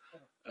you,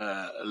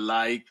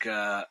 like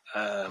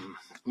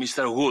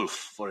Mr. Wolf,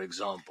 for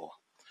example,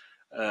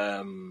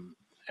 and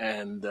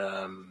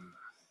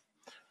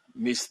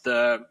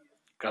Mr.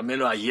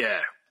 Carmelo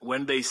Ayer,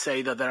 when they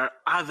say that there are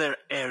other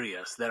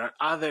areas, there are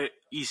other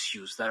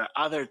issues, there are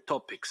other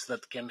topics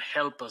that can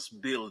help us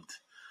build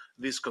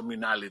this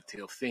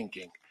communality of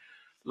thinking,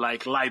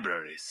 like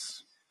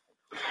libraries,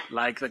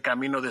 like the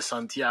Camino de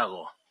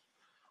Santiago.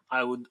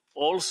 I would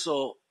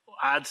also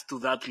add to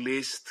that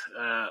list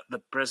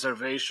the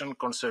preservation,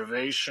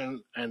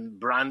 conservation, and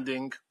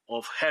branding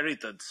of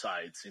heritage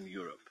sites in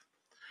Europe.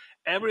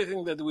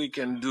 Everything that we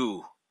can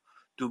do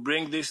to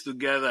bring this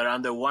together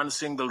under one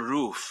single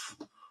roof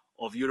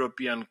of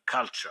European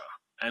culture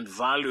and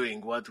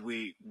valuing what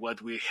we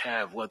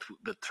have,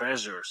 the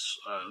treasures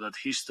that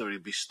history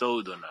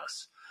bestowed on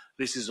us.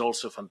 This is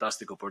also a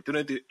fantastic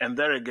opportunity. And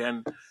there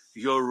again,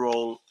 your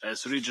role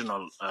as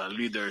regional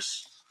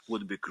leaders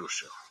would be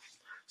crucial.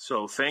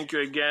 So thank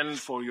you again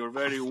for your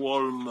very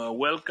warm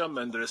welcome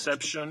and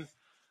reception.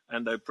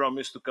 And I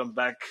promise to come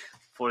back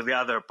for the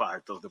other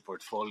part of the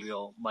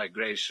portfolio,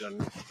 migration,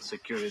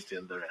 security,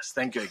 and the rest.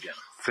 Thank you again.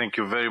 Thank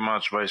you very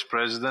much, Vice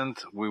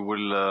President. We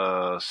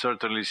will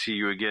certainly see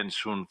you again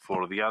soon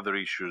for the other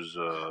issues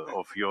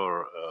of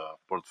your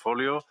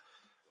portfolio.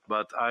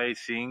 But I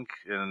think,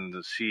 and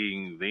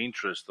seeing the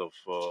interest of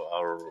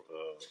our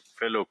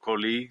fellow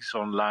colleagues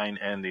online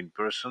and in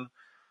person,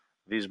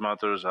 these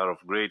matters are of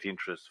great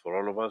interest for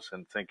all of us.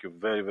 And thank you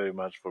very, very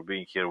much for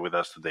being here with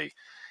us today.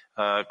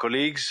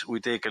 Colleagues, we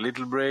take a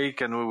little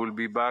break and we will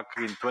be back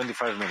in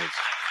 25 minutes.